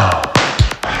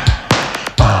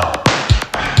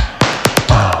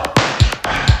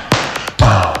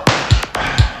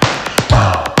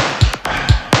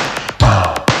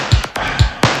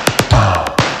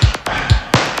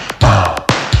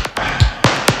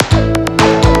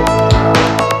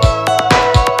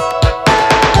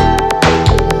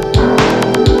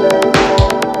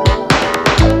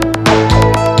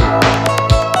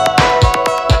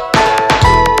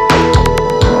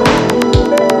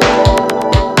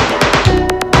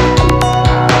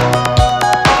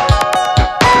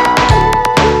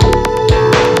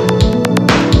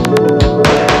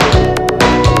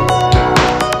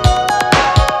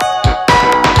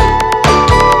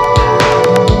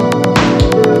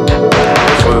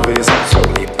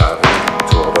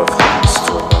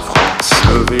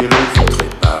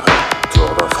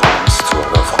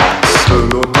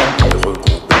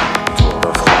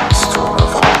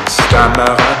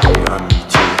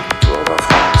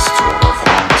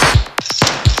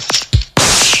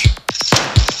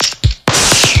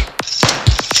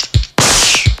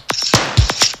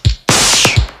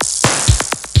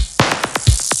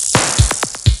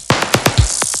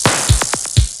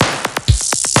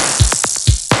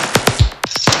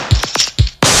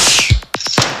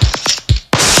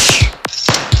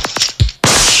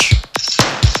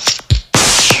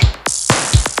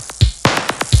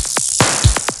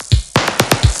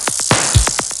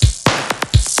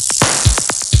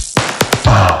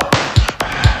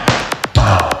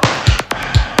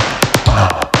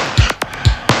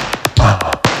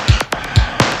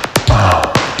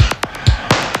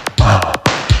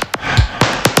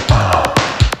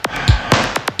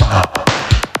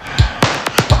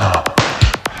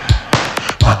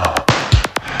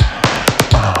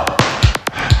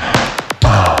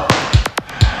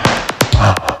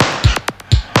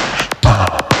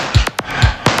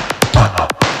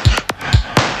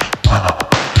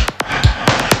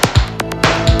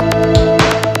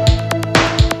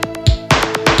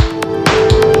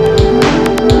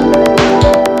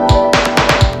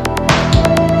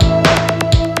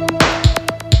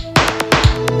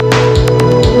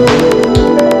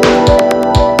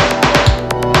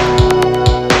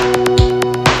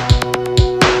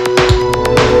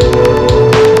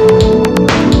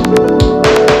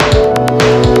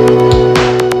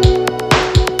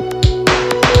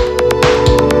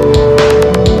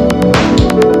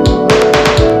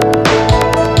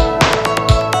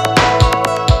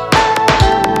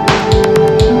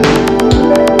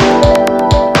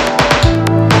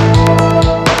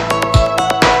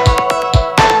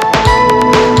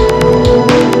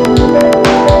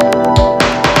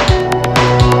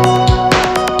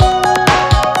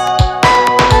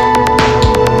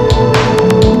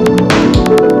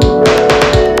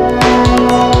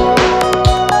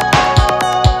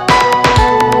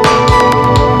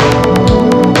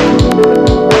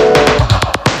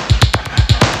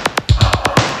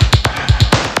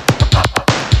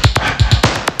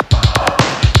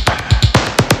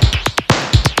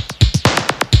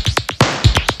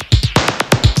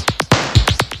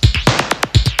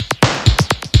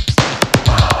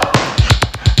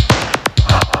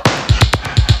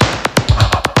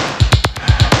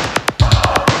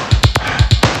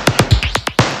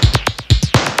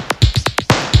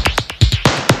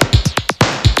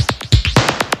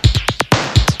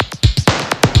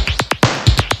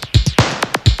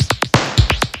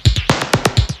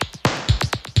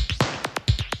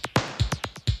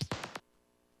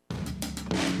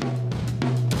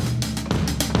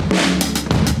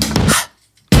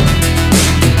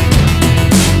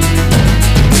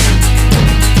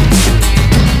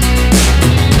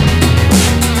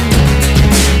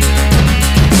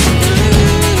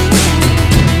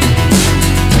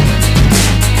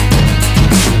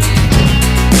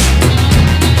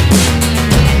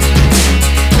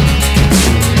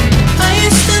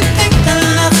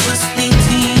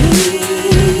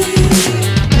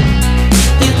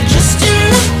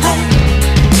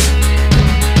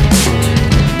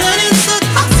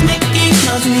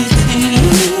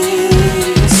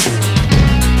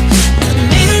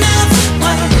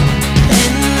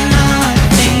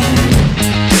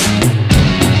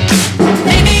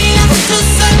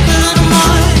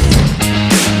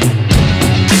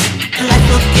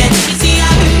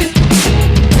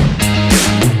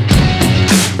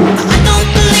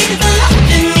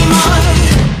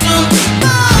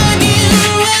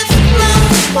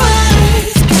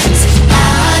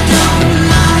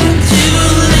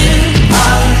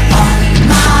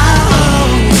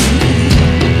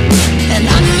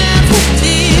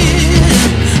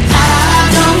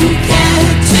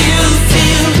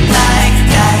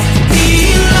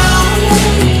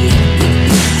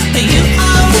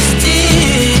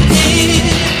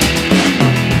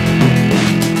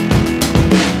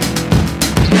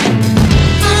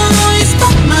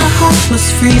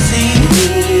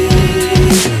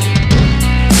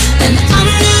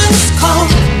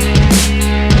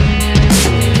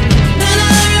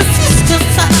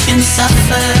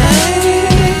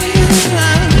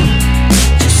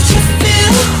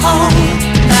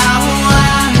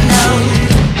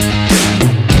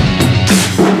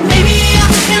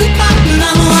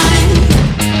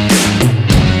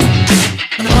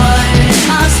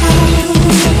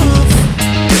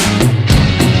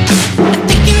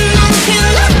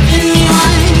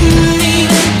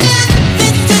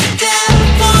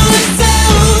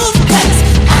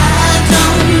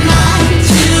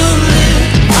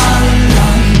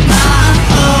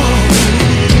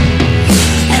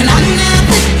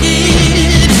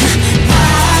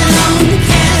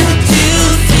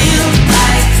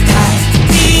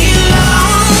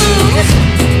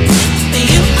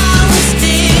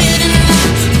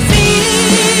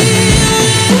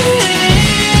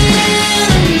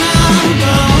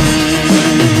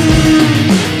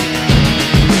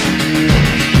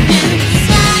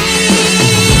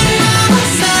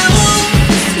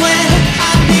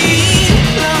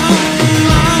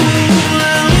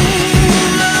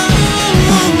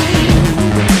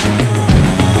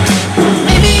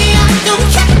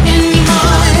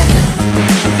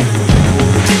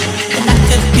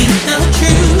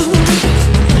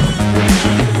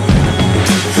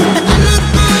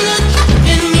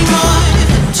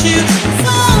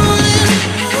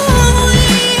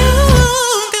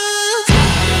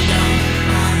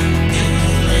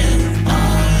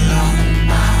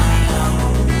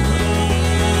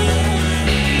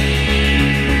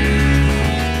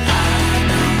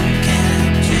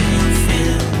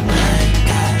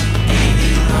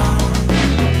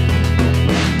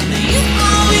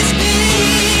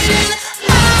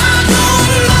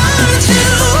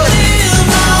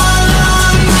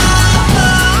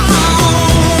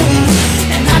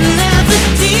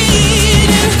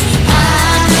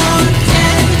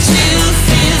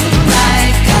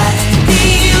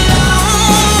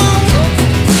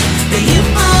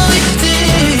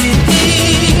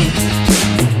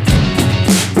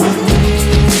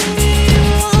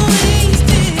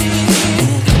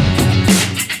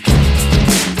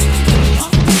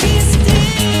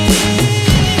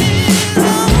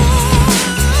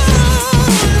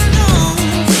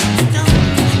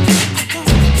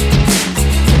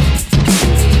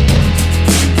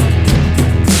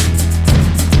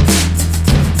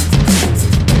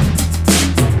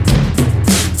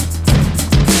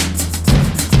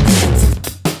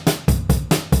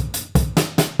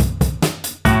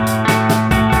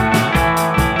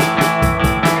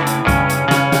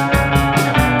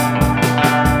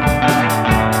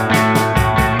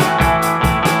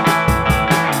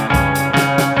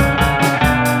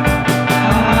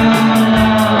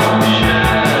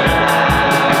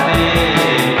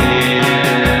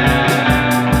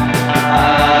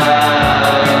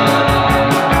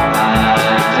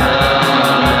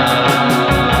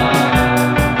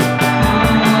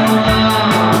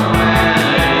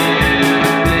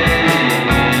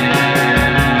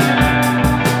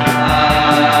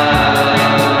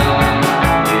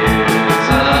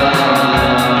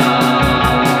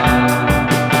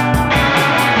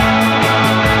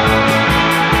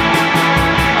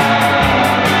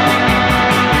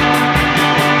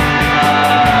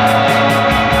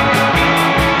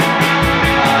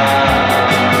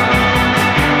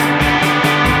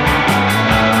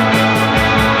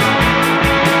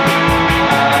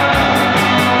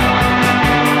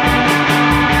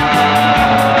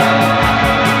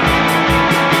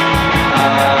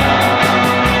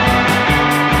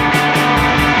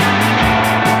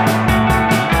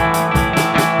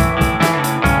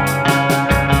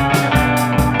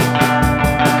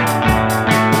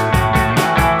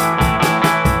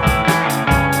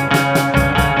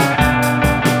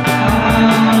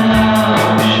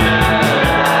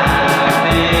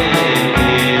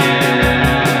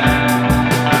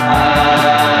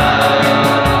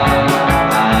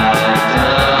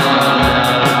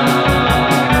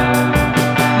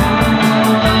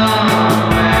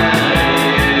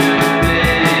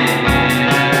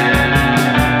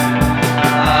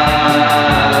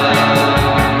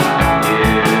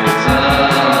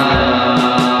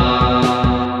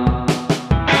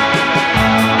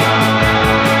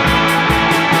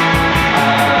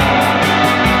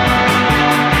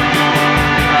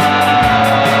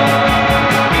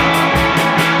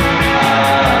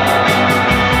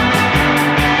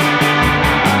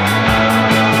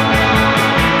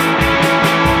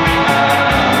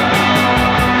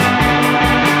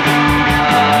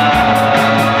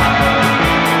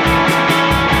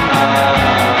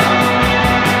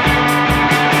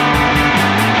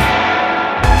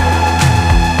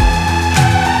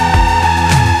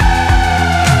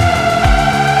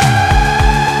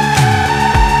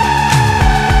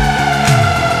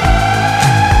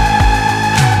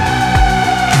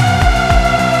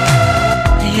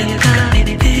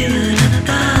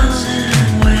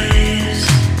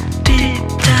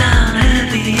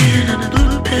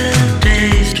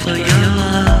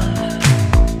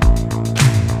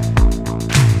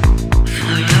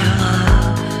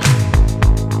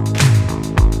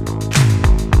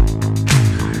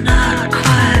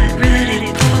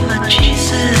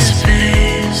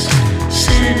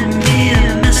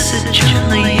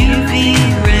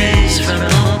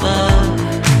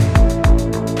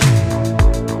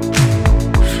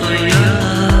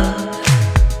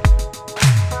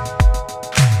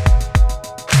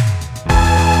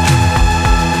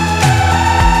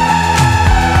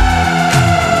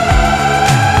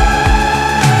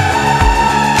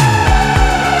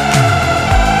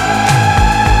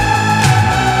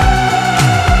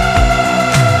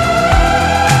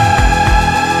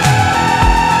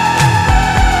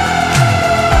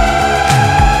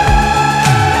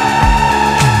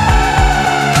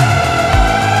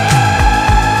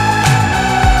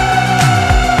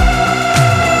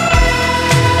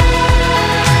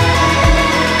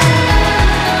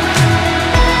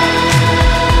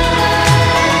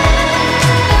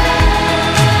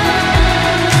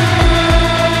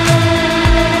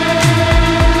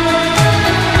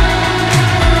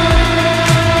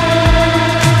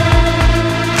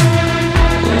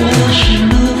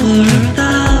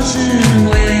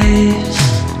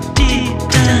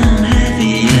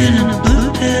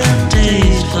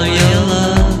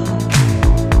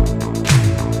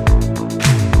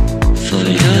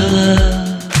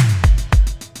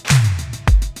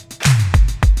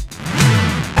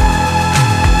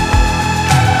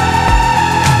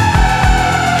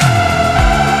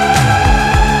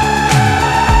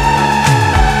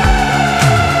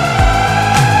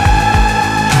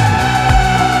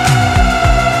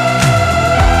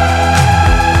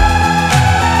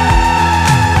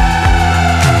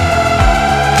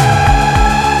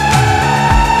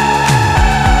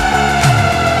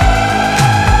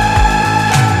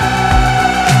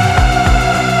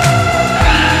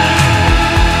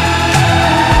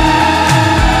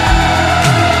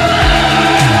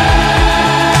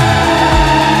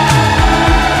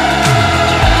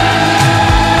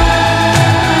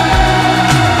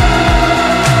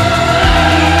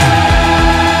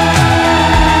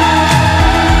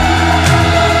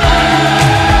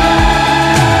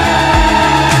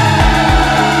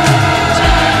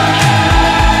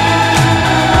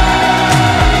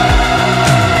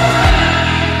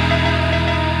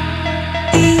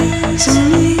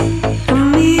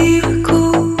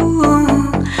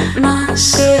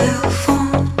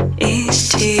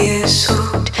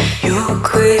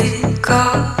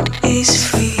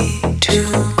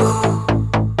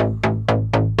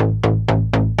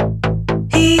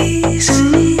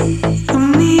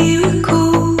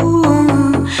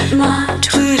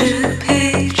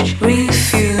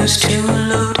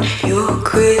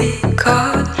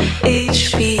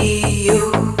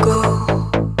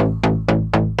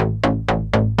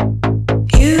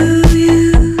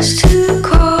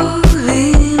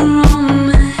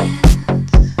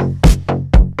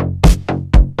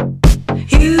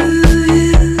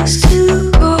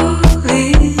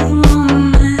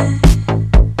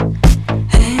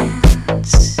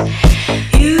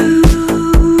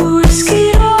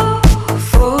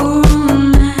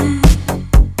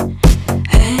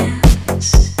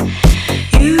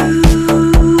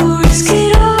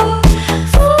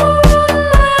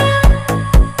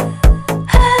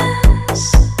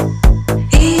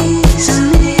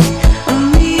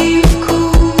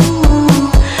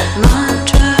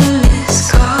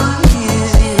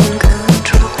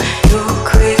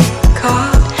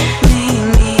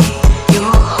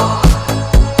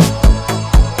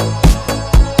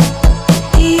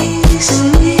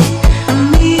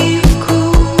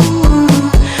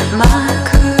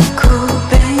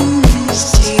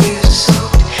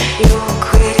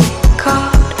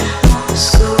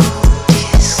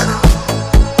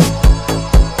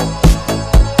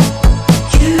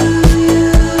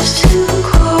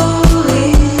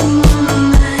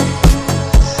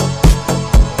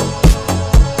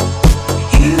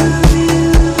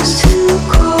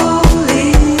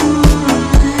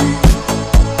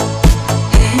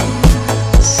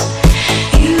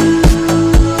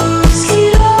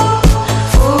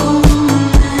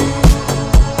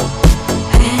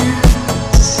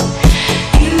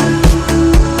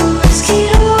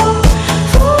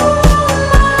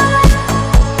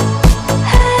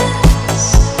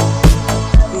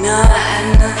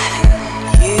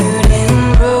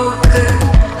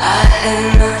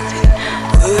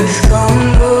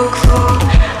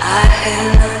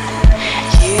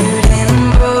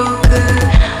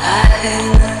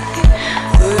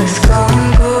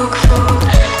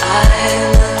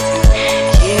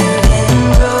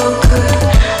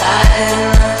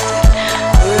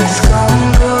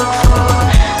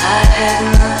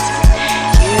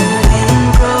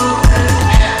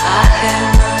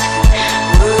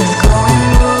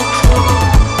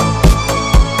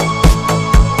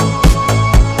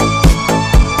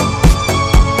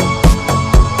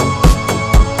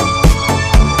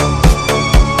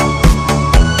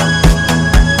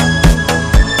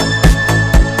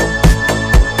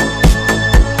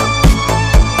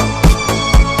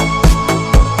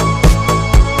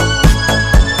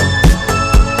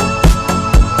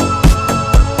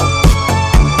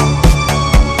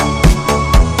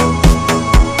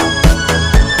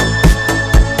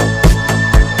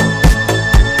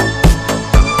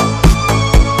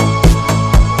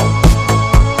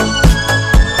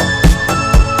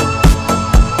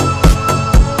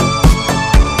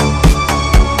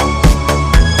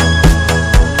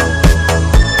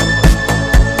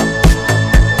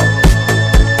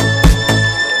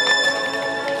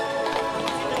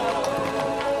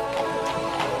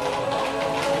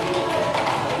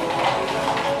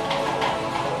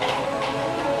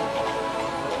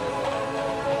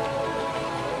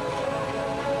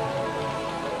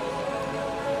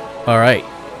 All right,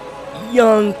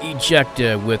 Young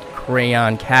Ejecta with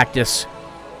Crayon Cactus.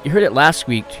 You heard it last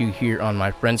week too here on My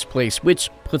Friend's Place,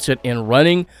 which puts it in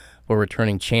running for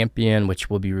returning champion, which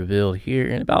will be revealed here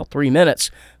in about 3 minutes.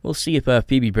 We'll see if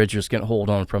Phoebe Bridgers can hold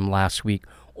on from last week,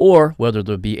 or whether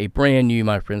there'll be a brand new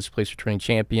My Friend's Place returning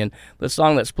champion, the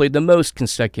song that's played the most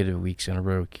consecutive weeks in a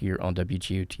row here on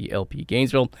WGOT LP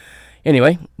Gainesville.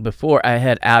 Anyway, before I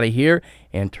head out of here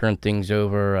and turn things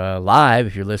over live,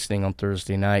 if you're listening on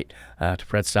Thursday night, to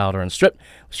Fred Souder and Strip,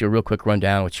 let's do a real quick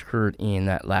rundown, which you heard in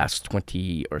that last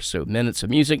 20 or so minutes of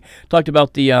music. Talked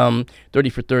about the 30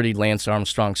 for 30 Lance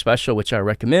Armstrong special, which I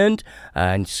recommend.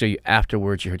 And so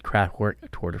afterwards, you heard Kraftwerk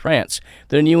Tour de France.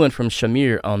 The new one from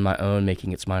Shamir on My Own,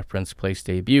 making its My Friend's Place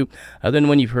debut. Then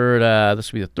when you've heard,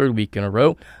 this will be the third week in a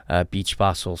row, Beach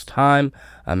Fossils Time.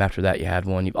 After that, you had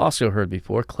one you've also heard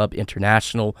before, Club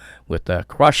International with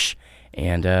Crush.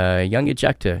 And Young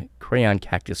Ejecta, Crayon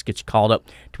Cactus, gets you called up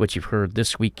to what you've heard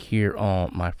this week here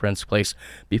on My Friend's Place.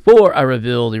 Before I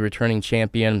reveal the returning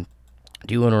champion, I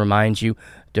do want to remind you,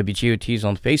 WGOT is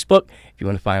on Facebook. If you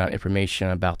want to find out information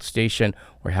about the station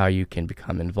or how you can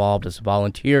become involved as a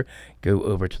volunteer, go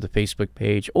over to the Facebook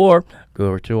page or go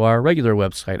over to our regular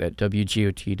website at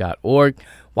WGOT.org.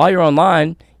 While you're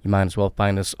online, you might as well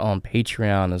find us on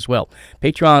Patreon as well.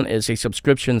 Patreon is a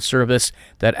subscription service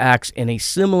that acts in a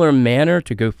similar manner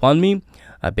to GoFundMe.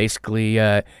 Basically,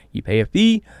 you pay a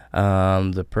fee.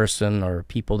 The person or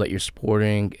people that you're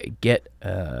supporting get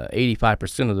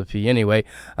 85% of the fee anyway.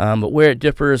 But where it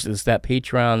differs is that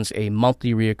Patreon's a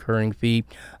monthly reoccurring fee.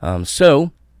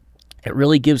 So it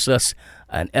really gives us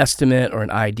an estimate or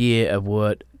an idea of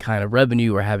what kind of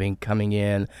revenue we're having coming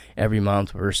in every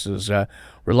month versus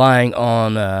relying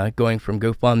on going from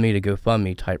GoFundMe to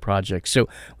GoFundMe type projects. So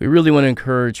we really want to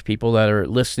encourage people that are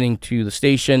listening to the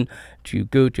station to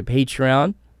go to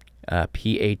Patreon,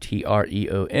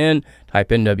 Patreon,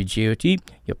 type in WGOT,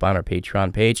 you'll find our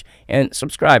Patreon page, and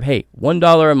subscribe. Hey,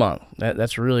 $1 a month,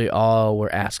 that's really all we're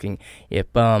asking. If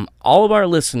all of our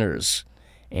listeners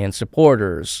and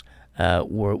supporters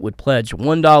would pledge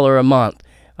 $1 a month,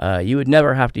 you would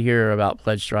never have to hear about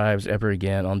pledge drives ever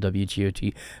again on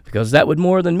WGOT, because that would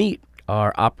more than meet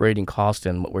our operating cost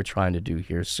and what we're trying to do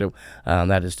here. So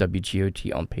that is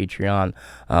WGOT on Patreon.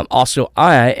 Also,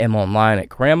 I am online at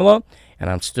Cramela, and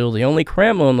I'm still the only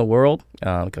Cramela in the world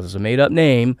because it's a made-up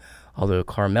name, although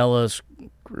Carmela's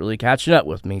really catching up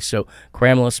with me. So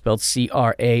Cramela spelled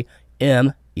C-R-A-M-E-L-A.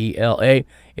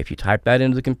 If you type that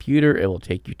into the computer, it will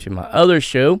take you to my other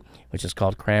show, which is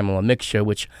called Cramela Mix Show,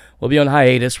 which will be on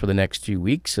hiatus for the next 2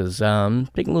 weeks, as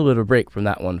taking a little bit of a break from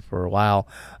that one for a while.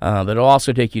 But it'll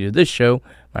also take you to this show,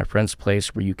 My Friend's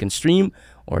Place, where you can stream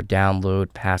or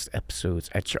download past episodes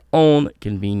at your own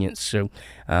convenience. So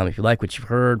if you like what you've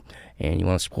heard and you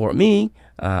want to support me,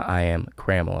 I am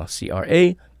Cramela,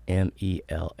 C-R-A-M-E-L-A.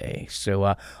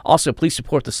 So also, please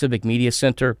support the Civic Media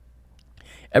Center.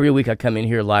 Every week I come in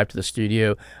here live to the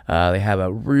studio. They have a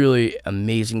really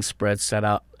amazing spread set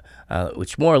out,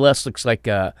 which more or less looks like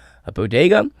a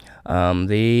bodega.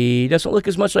 They doesn't look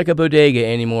as much like a bodega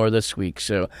anymore this week.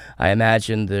 So I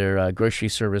imagine their grocery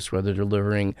service, where they're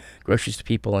delivering groceries to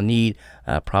people in need,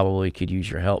 probably could use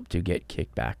your help to get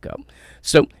kicked back up.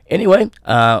 So anyway,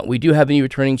 we do have a new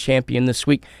returning champion this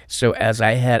week. So as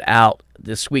I head out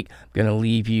this week, I'm going to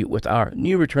leave you with our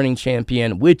new returning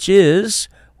champion, which is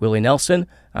Willie Nelson.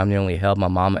 I'm the only hell my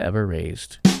mama ever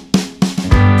raised.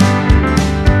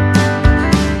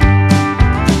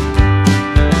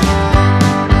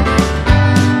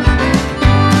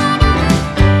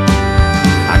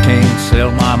 I can't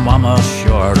sell my mama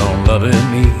short on loving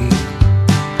me.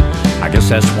 I guess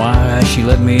that's why she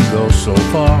let me go so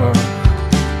far.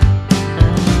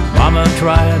 Mama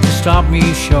tried to stop me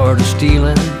short of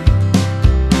stealing.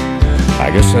 I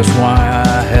guess that's why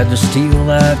I had to steal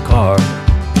that car.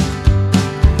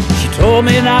 Told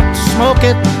me not to smoke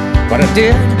it, but I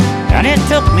did, and it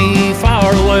took me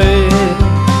far away.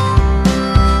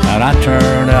 And I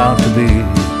turned out to be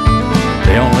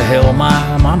the only hell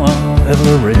my mama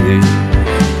ever raised.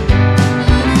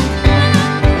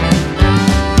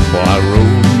 Well, I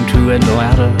rode into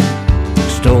Atlanta,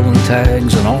 stolen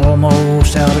tags and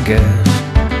almost out of gas.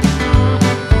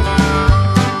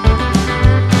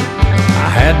 I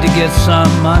had to get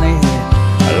some money.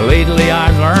 Lately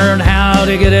I learned how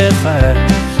to get it fast.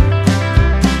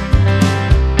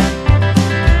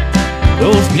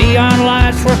 Those neon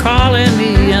lights were calling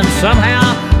me, and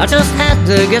somehow I just had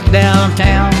to get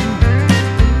downtown.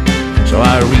 So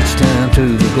I reached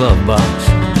into the glove box.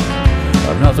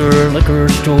 Another liquor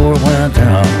store went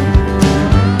down.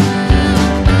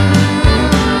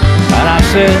 And I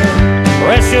said,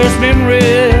 precious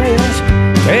memories,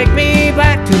 Take me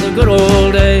back to the good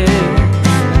old days.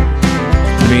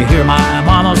 Let me hear my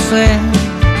mama sing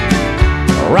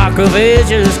a Rock of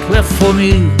Ages clef for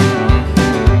me.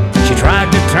 She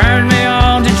tried to turn me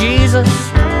on to Jesus,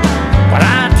 but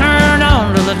I turned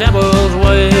on to the devil's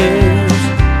ways.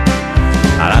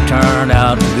 And I turned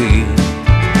out to be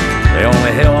the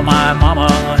only hell my mama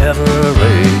ever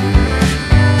raised.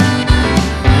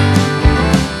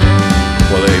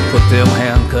 Well, they put them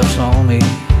handcuffs on me.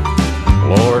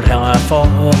 Lord, how I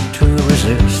fought to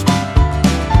resist.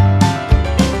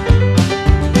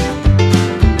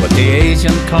 But the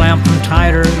agent clamped them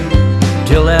tighter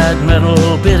till that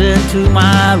metal bit into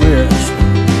my wrist.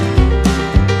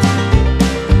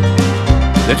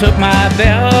 They took my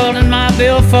belt and my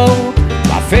billfold,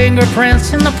 my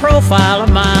fingerprints and the profile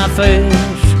of my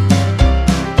face.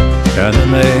 And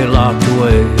then they locked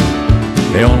away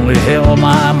the only hell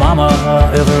my mama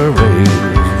ever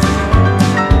raised.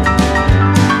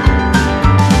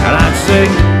 And I'd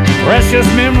sing precious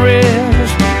memories,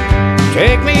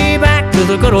 take me back to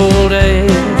the good old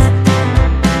days.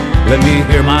 Let me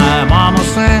hear my mama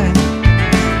sing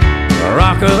the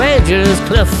Rock of Ages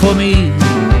clef for me.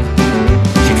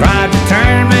 She tried to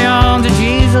turn me on to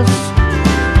Jesus,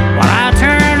 but I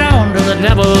turned on to the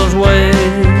devil's way.